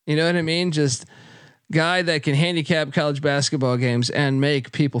 You know what I mean? Just guy that can handicap college basketball games and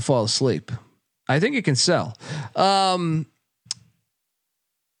make people fall asleep. I think it can sell.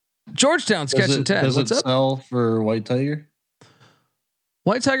 Georgetown's catching 10. Does What's it up? sell for White Tiger?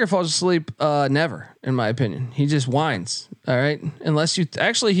 White Tiger falls asleep never, in my opinion. He just whines. All right. Unless you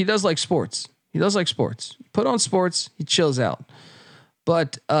actually, he does like sports. He does like sports. Put on sports, he chills out.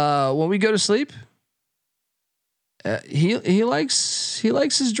 But when we go to sleep, he likes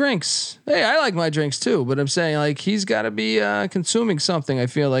his drinks. Hey, I like my drinks too, but I'm saying like he's got to be consuming something. I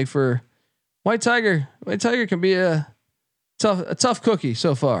feel like for White Tiger. White Tiger can be a tough cookie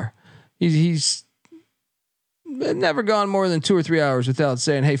so far. He's never gone more than 2 or 3 hours without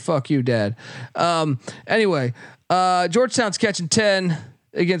saying, "Hey, fuck you, Dad." Anyway, Georgetown's catching 10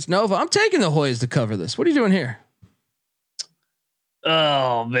 against Nova. I'm taking the Hoyas to cover this. What are you doing here?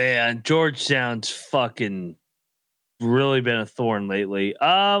 Oh man, Georgetown's fucking really been a thorn lately.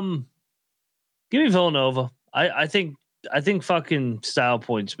 Give me Villanova. I think fucking style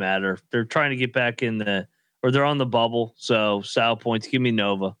points matter. They're trying to get back in they're on the bubble. So style points. Give me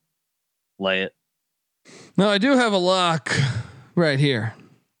Nova. Lay it. No, I do have a lock right here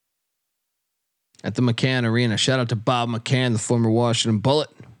at the McCann Arena. Shout out to Bob McCann, the former Washington Bullet.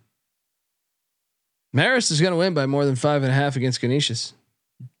 Marist is going to win by more than 5.5 against Canisius.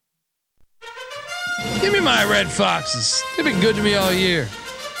 Give me my Red Foxes. They've been good to me all year.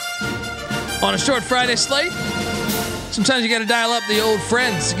 On a short Friday slate, sometimes you got to dial up the old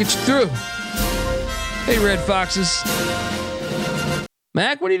friends to get you through. Hey, Red Foxes.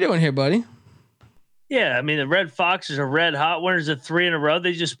 Mac, what are you doing here, buddy? Yeah, I mean the Red Foxes are red hot. Winners of 3 in a row.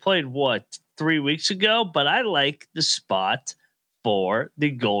 They just played 3 weeks ago, but I like the spot for the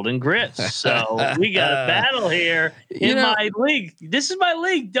Golden Griffs. So we got a battle here in my league. This is my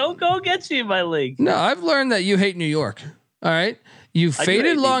league. Don't go against me in my league. No, I've learned that you hate New York. All right. You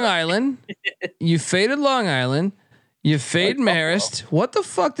faded Long Island. You faded Long Island. You fade Marist. What the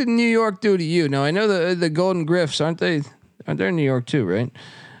fuck did New York do to you? Now I know the Golden Griffs, aren't they? Aren't they in New York too, right?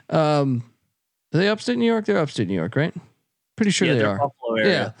 Are they upstate New York? They're upstate New York, right? Pretty sure they are. Buffalo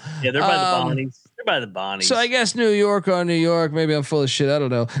area. Yeah, they're by the Bonnies. They're by the Bonnies. So I guess New York on New York. Maybe I'm full of shit. I don't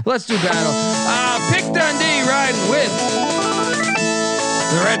know. Let's do battle. Pick Dundee riding with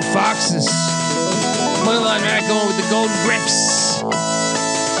the Red Foxes. Moneyline Mac going with the Golden Griffs.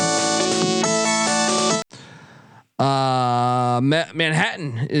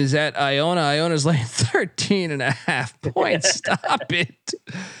 Manhattan is at Iona. Iona's laying 13.5 points. Stop it.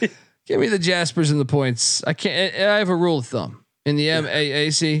 Give me the Jaspers and the points. I can't. I have a rule of thumb in the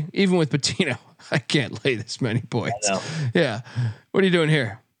MAAC. Even with Patino, I can't lay this many points. Yeah. What are you doing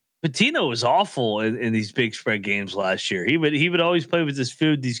here? Patino was awful in these big spread games last year. He would always play with his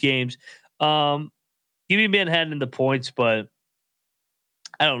food these games. Give me Manhattan in the points, but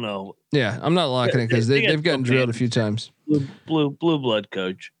I don't know. Yeah, I'm not locking it because they've gotten drilled a few times. Blue blood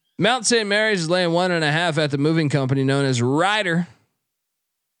coach. Mount St. Mary's is laying 1.5 at the moving company known as Ryder.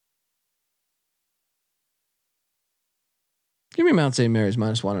 Give me Mount St. Mary's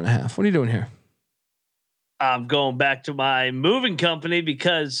minus 1.5. What are you doing here? I'm going back to my moving company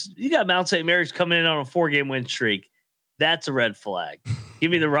because you got Mount St. Mary's coming in on a 4-game win streak. That's a red flag.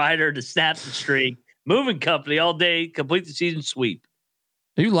 Give me the Ryder to snap the streak. Moving company all day, complete the season sweep.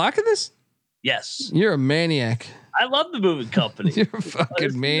 Are you locking this? Yes. You're a maniac. I love the moving company. You're a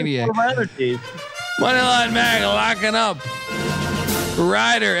fucking maniac. Moneyline Mag locking up.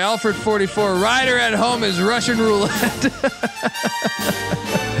 Ryder, Alfred 44. Ryder at home is Russian roulette.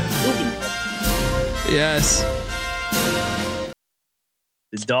 Yes.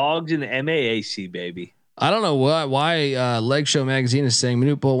 The dogs in the MAAC, baby. I don't know why Leg Show Magazine is saying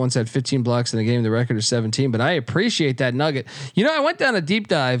Manute Bolt once had 15 blocks in the game. The record is 17, but I appreciate that nugget. You know, I went down a deep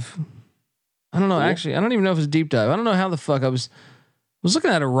dive. I don't know. Cool. Actually, I don't even know if it's a deep dive. I don't know how the fuck I was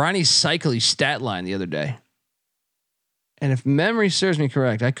looking at a Ronnie Cycli stat line the other day. And if memory serves me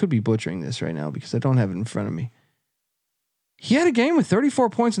correct, I could be butchering this right now because I don't have it in front of me. He had a game with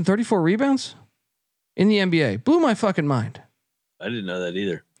 34 points and 34 rebounds in the NBA. Blew my fucking mind. I didn't know that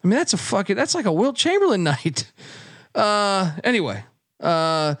either. I mean, that's like a Wilt Chamberlain night. Anyway,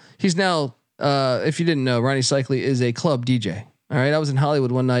 he's now, if you didn't know, Ronnie Cycli is a club DJ. All right. I was in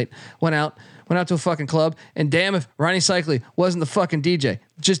Hollywood one night, went out to a fucking club, and damn if Ronnie Cycli wasn't the fucking DJ,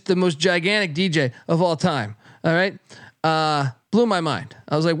 just the most gigantic DJ of all time. All right. Blew my mind.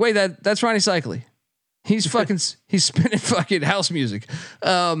 I was like, wait, that's Ronnie Cycli. He's spinning fucking house music.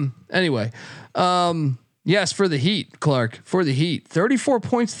 Anyway, yes, for the Heat, Clark, for the Heat, 34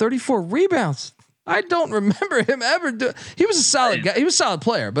 points, 34 rebounds. I don't remember him ever do. He was a solid guy. He was a solid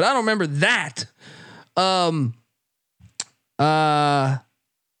player, but I don't remember that.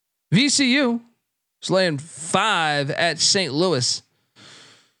 VCU is laying 5 at St. Louis.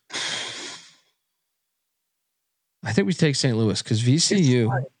 I think we take St. Louis because VCU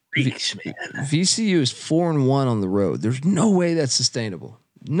is 4-1 on the road. There's no way that's sustainable.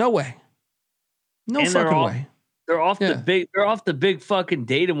 No way. No fucking way. They're off the big fucking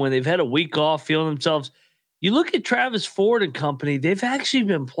datum when they've had a week off, feeling themselves. You look at Travis Ford and company; they've actually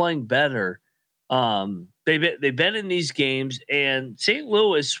been playing better. They've been in these games, and St.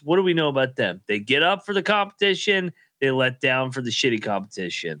 Louis. What do we know about them? They get up for the competition. They let down for the shitty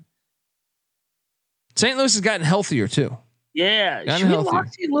competition. St. Louis has gotten healthier too. Yeah, should we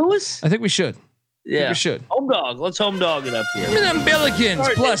lock St. Louis? I think we should. Yeah, we should. Home dog. Let's home dog it up here. Give me them Billikens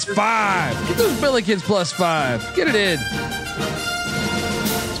 +5. Get those Billikens +5. Get it in.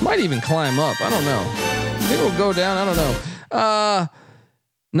 This might even climb up. I don't know. I think it'll go down. I don't know.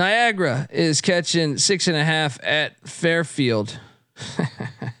 Niagara is catching 6.5 at Fairfield.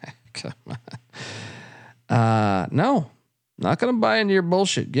 Come on. No, not gonna buy into your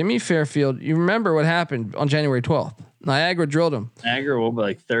bullshit. Give me Fairfield. You remember what happened on January 12th? Niagara drilled them. Niagara will be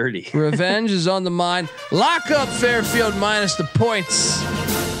like 30. Revenge is on the mind. Lock up Fairfield minus the points.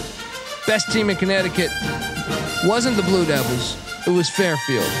 Best team in Connecticut wasn't the Blue Devils. It was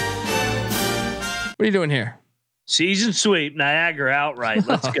Fairfield. What are you doing here? Season sweep, Niagara outright.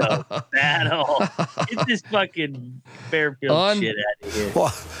 Let's go. Battle. Get this fucking Fairfield shit out of here.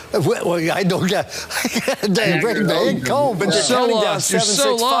 Well, I don't get. They bring the egg cold, but You're so lost. You're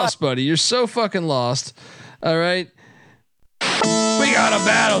so 7-6-5. lost, buddy. You're so fucking lost. All right. We got a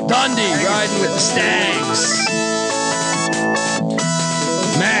battle. Dundee riding with the Stags.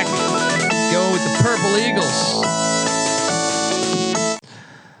 Mac going with the Purple Eagles.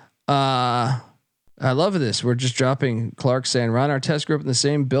 I love this. We're just dropping Clark saying Ron Artest grew up in the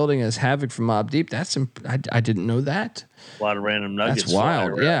same building as Havoc from Mobb Deep. That's I didn't know that. A lot of random nuggets. That's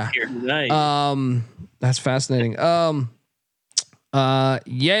wild. Yeah. That's fascinating.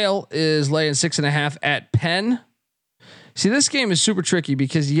 Yale is laying 6.5 at Penn. See, this game is super tricky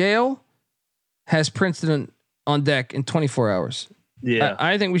because Yale has Princeton on deck in 24 hours. Yeah.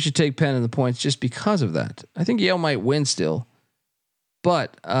 I think we should take Penn in the points just because of that. I think Yale might win still,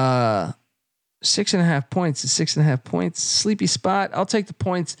 but 6.5 points is 6.5 points. Sleepy spot. I'll take the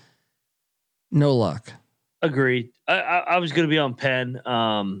points. No luck. Agreed. I was going to be on Penn.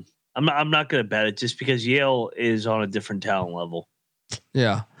 I'm not going to bet it just because Yale is on a different talent level.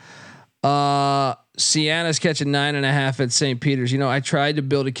 Yeah. Sienna's catching 9.5 at St. Peter's. You know, I tried to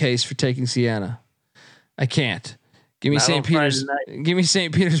build a case for taking Sienna. I can't. Give me St. Peter's. Give me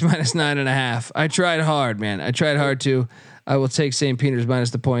St. Peter's minus 9.5. I tried hard, man. I tried hard to. I will take St. Peter's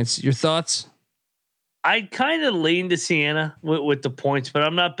minus the points. Your thoughts? I kind of lean to Siena with the points, but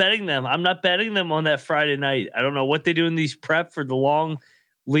I'm not betting them. I'm not betting them on that Friday night. I don't know what they do in these prep for the long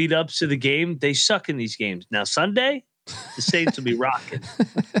lead ups to the game. They suck in these games. Now Sunday, the Saints will be rocking.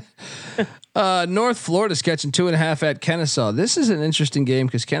 North Florida's catching 2.5 at Kennesaw. This is an interesting game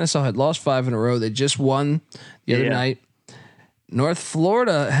because Kennesaw had lost 5 in a row. They just won the other night. North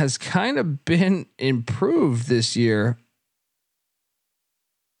Florida has kind of been improved this year.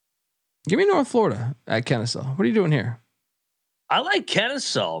 Give me North Florida at Kennesaw. What are you doing here? I like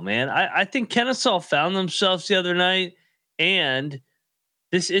Kennesaw, man. I think Kennesaw found themselves the other night, and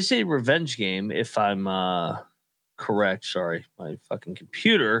this is a revenge game. If I'm correct, sorry, my fucking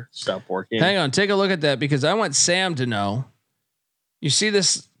computer stopped working. Hang on, take a look at that because I want Sam to know. You see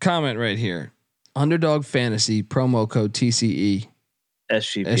this comment right here: Underdog Fantasy promo code TCE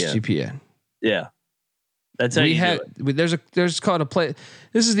SGPN. Yeah. That's how you do it. There's called a play.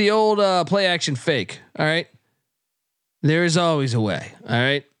 This is the old play action fake. All right. There is always a way. All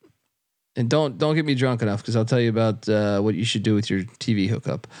right. And don't get me drunk enough because I'll tell you about what you should do with your TV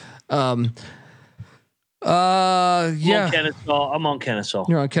hookup. Yeah. I'm on Kennesaw.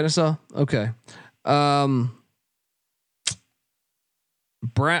 You're on Kennesaw. Okay.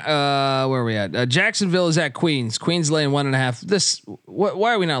 Where are we at? Jacksonville is at Queens. Queens laying 1.5.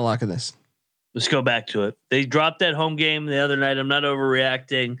 Why are we not locking this? Let's go back to it. They dropped that home game the other night. I'm not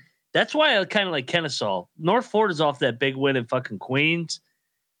overreacting. That's why I kind of like Kennesaw. North Florida's off that big win in fucking Queens.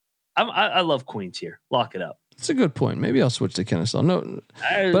 I love Queens here. Lock it up. That's a good point. Maybe I'll switch to Kennesaw. No,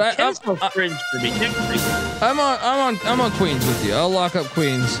 but Kennesaw fringe for me. I'm on Queens with you. I'll lock up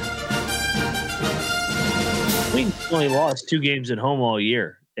Queens. Queens only lost 2 games at home all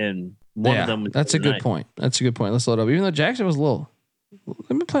year. and one of them. That's a good point. That's a good point. Let's load up. Even though Jackson was they've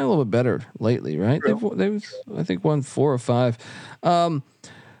been playing a little bit better lately, right? They've I think won 4 or 5.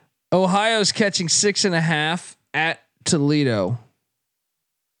 Ohio's catching 6.5 at Toledo.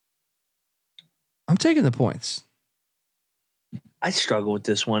 I'm taking the points. I struggle with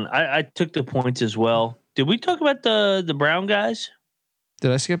this one. I took the points as well. Did we talk about the Brown guys?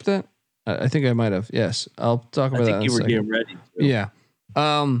 Did I skip that? I think I might have. Yes, I'll talk about that. I think you were getting ready. Too. Yeah.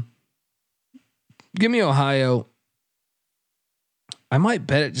 Give me Ohio. I might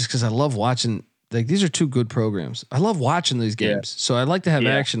bet it just because I love watching. Like these are two good programs. I love watching these games, so I'd like to have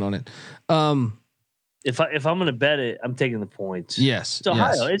action on it. If I'm going to bet it, I'm taking the points. Yes, it's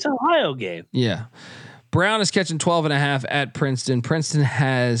Ohio. It's an Ohio game. Yeah. Brown is catching 12.5 at Princeton. Princeton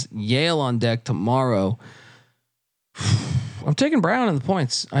has Yale on deck tomorrow. I'm taking Brown in the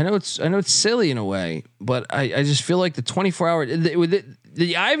points. I know it's silly in a way, but I just feel like the 24-hour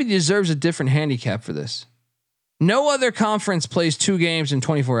the Ivy deserves a different handicap for this. No other conference plays 2 games in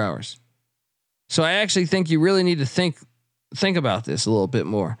 24 hours. So I actually think you really need to think about this a little bit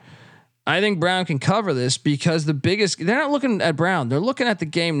more. I think Brown can cover this because they're not looking at Brown. They're looking at the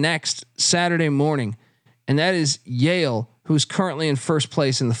game next Saturday morning. And that is Yale, who's currently in first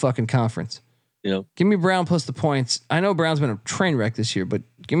place in the fucking conference. Yep. Give me Brown plus the points. I know Brown's been a train wreck this year, but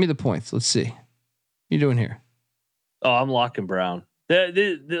give me the points. Let's see. What you doing here? Oh, I'm locking Brown.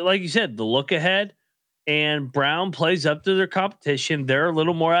 Like you said, the look ahead, and Brown plays up to their competition. They're a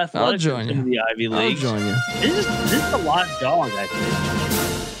little more athletic I'll join you. in the Ivy League. I'll join you. This is a lot dog, I think.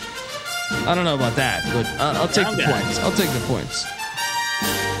 I don't know about that, but I'll take the points. I'll take the points.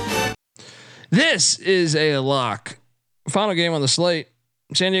 This is a lock. Final game on the slate.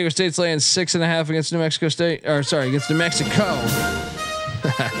 San Diego State's laying 6.5 against New Mexico State. Against New Mexico.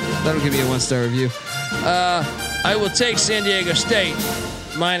 That'll give you a 1-star review. I will take San Diego State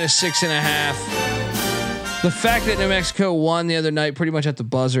minus 6.5. The fact that New Mexico won the other night pretty much at the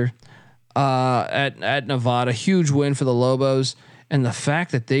buzzer at Nevada, huge win for the Lobos. And the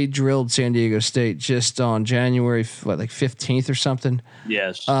fact that they drilled San Diego State just on January 15th or something.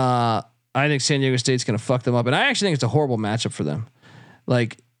 Yes. I think San Diego State's going to fuck them up, and I actually think it's a horrible matchup for them.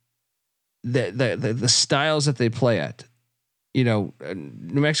 Like the styles that they play at,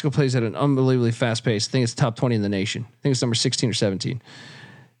 New Mexico plays at an unbelievably fast pace. I think it's top 20 in the nation. I think it's number 16 or 17.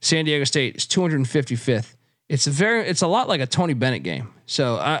 San Diego State is 255th. It's a lot like a Tony Bennett game.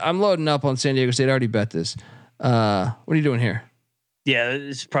 So I'm loading up on San Diego State. I already bet this. What are you doing here? Yeah,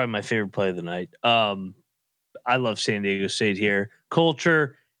 this is probably my favorite play of the night. I love San Diego State here.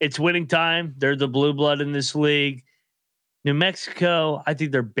 Culture. It's winning time. They're the blue blood in this league. New Mexico, I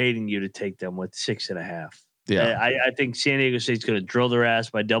think they're baiting you to take them with 6.5. Yeah, I think San Diego State's going to drill their ass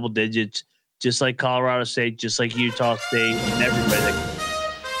by double digits, just like Colorado State, just like Utah State, and everybody.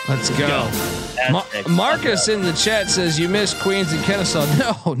 Let's go. Marcus in the chat says you missed Queens and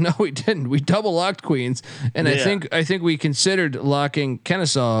Kennesaw. No, we didn't. We double locked Queens, and I think we considered locking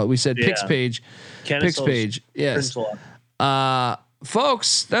Kennesaw. We said Picks page. Yes.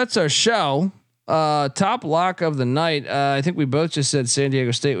 Folks, that's our show. Top lock of the night. I think we both just said San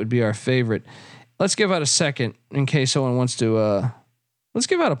Diego State would be our favorite. Let's give out a second in case someone wants to. Let's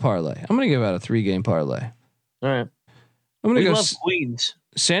give out a parlay. I'm going to give out a 3-game parlay. All right. I'm going to go love Queens.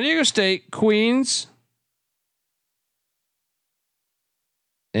 San Diego State, Queens,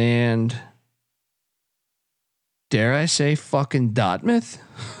 and dare I say fucking Dartmouth?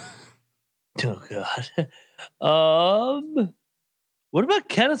 Oh God. What about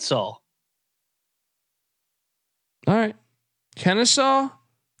Kennesaw? All right. Kennesaw,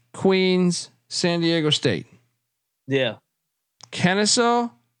 Queens, San Diego State. Yeah. Kennesaw,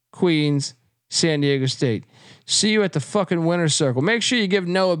 Queens, San Diego State. See you at the fucking winner's circle. Make sure you give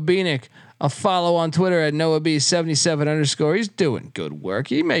Noah Beanick a follow on Twitter at NoahB77_. He's doing good work.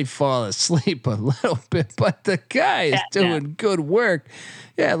 He may fall asleep a little bit, but the guy is doing good work.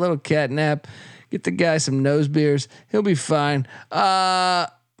 Yeah, a little cat nap. Get the guy some nose beers. He'll be fine.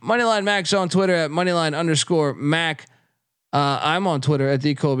 Moneyline Mac's on Twitter at Moneyline_Mac. I'm on Twitter at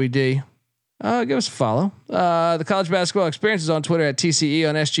TheColbyD. Give us a follow. The College Basketball Experience is on Twitter at TCE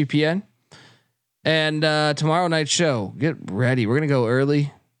on SGPN. And tomorrow night show, get ready. We're going to go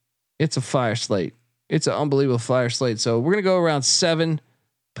early. It's a fire slate. It's an unbelievable fire slate. So we're going to go around 7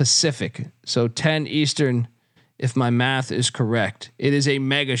 Pacific. So 10 Eastern, if my math is correct. It is a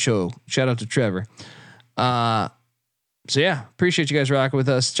mega show. Shout out to Trevor. So yeah, appreciate you guys rocking with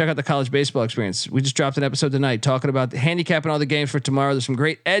us. Check out the college baseball experience. We just dropped an episode tonight talking about the handicapping all the games for tomorrow. There's some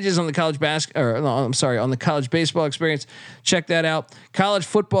great edges on the college on the college baseball experience. Check that out. College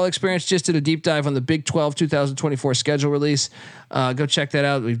football experience just did a deep dive on the Big 12 2024 schedule release. Go check that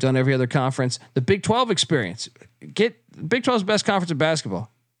out. We've done every other conference. The Big 12 experience. Big 12's best conference in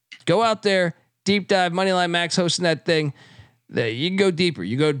basketball. Go out there, deep dive. Moneyline Max hosting that thing. You can go deeper.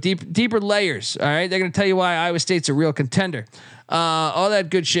 You go deeper layers. All right. They're going to tell you why Iowa State's a real contender. All that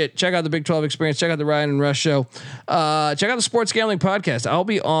good shit. Check out the Big 12 experience. Check out the Ryan and Rush show. Check out the Sports Gambling Podcast. I'll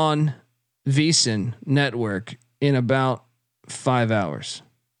be on VSiN Network in about 5 hours.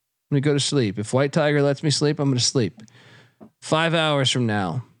 I'm going to go to sleep. If White Tiger lets me sleep, I'm going to sleep. 5 hours from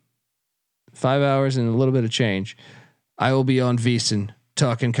now, 5 hours and a little bit of change, I will be on VSiN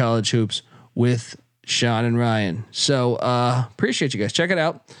talking college hoops with Sean and Ryan. So appreciate you guys. Check it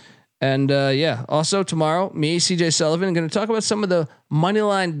out. And yeah, also tomorrow, me, CJ Sullivan, going to talk about some of the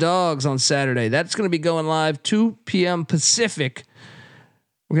Moneyline dogs on Saturday. That's going to be going live 2 p.m. Pacific.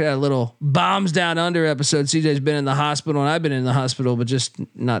 We're going to have a little Bombs Down Under episode. CJ's been in the hospital and I've been in the hospital, but just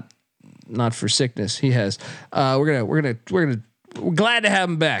not for sickness. He has. We're glad to have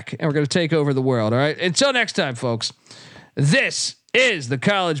him back, and we're going to take over the world. All right. Until next time, folks, this is the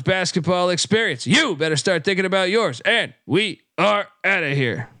college basketball experience. You better start thinking about yours, and we are out of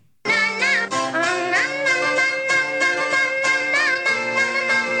here.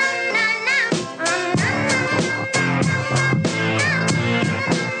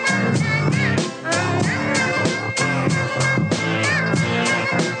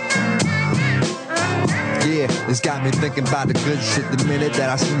 It's got me thinking about the good shit the minute that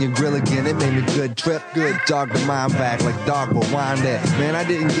I seen your grill again. It made me good trip, good dog the mind back like dog will wind that. Man, I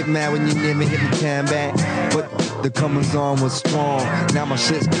didn't get mad when you near me hit me can back, but the comings on was strong. Now my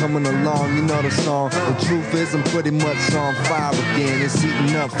shit's coming along, you know the song. The truth is I'm pretty much on 5 again. It's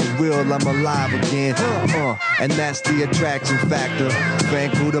heating up for real, I'm alive again. And that's the attraction factor.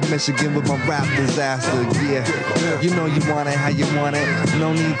 Vancouver, Michigan with my rap disaster. Yeah, you know you want it how you want it.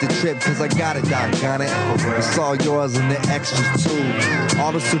 No need to trip cause I got it, doggone it. It's all yours and the extras too.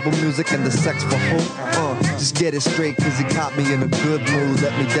 All the super music and the sex for hope. Just get it straight cause he caught me in a good mood.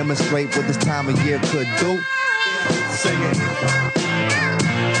 Let me demonstrate what this time of year could do. Sing it.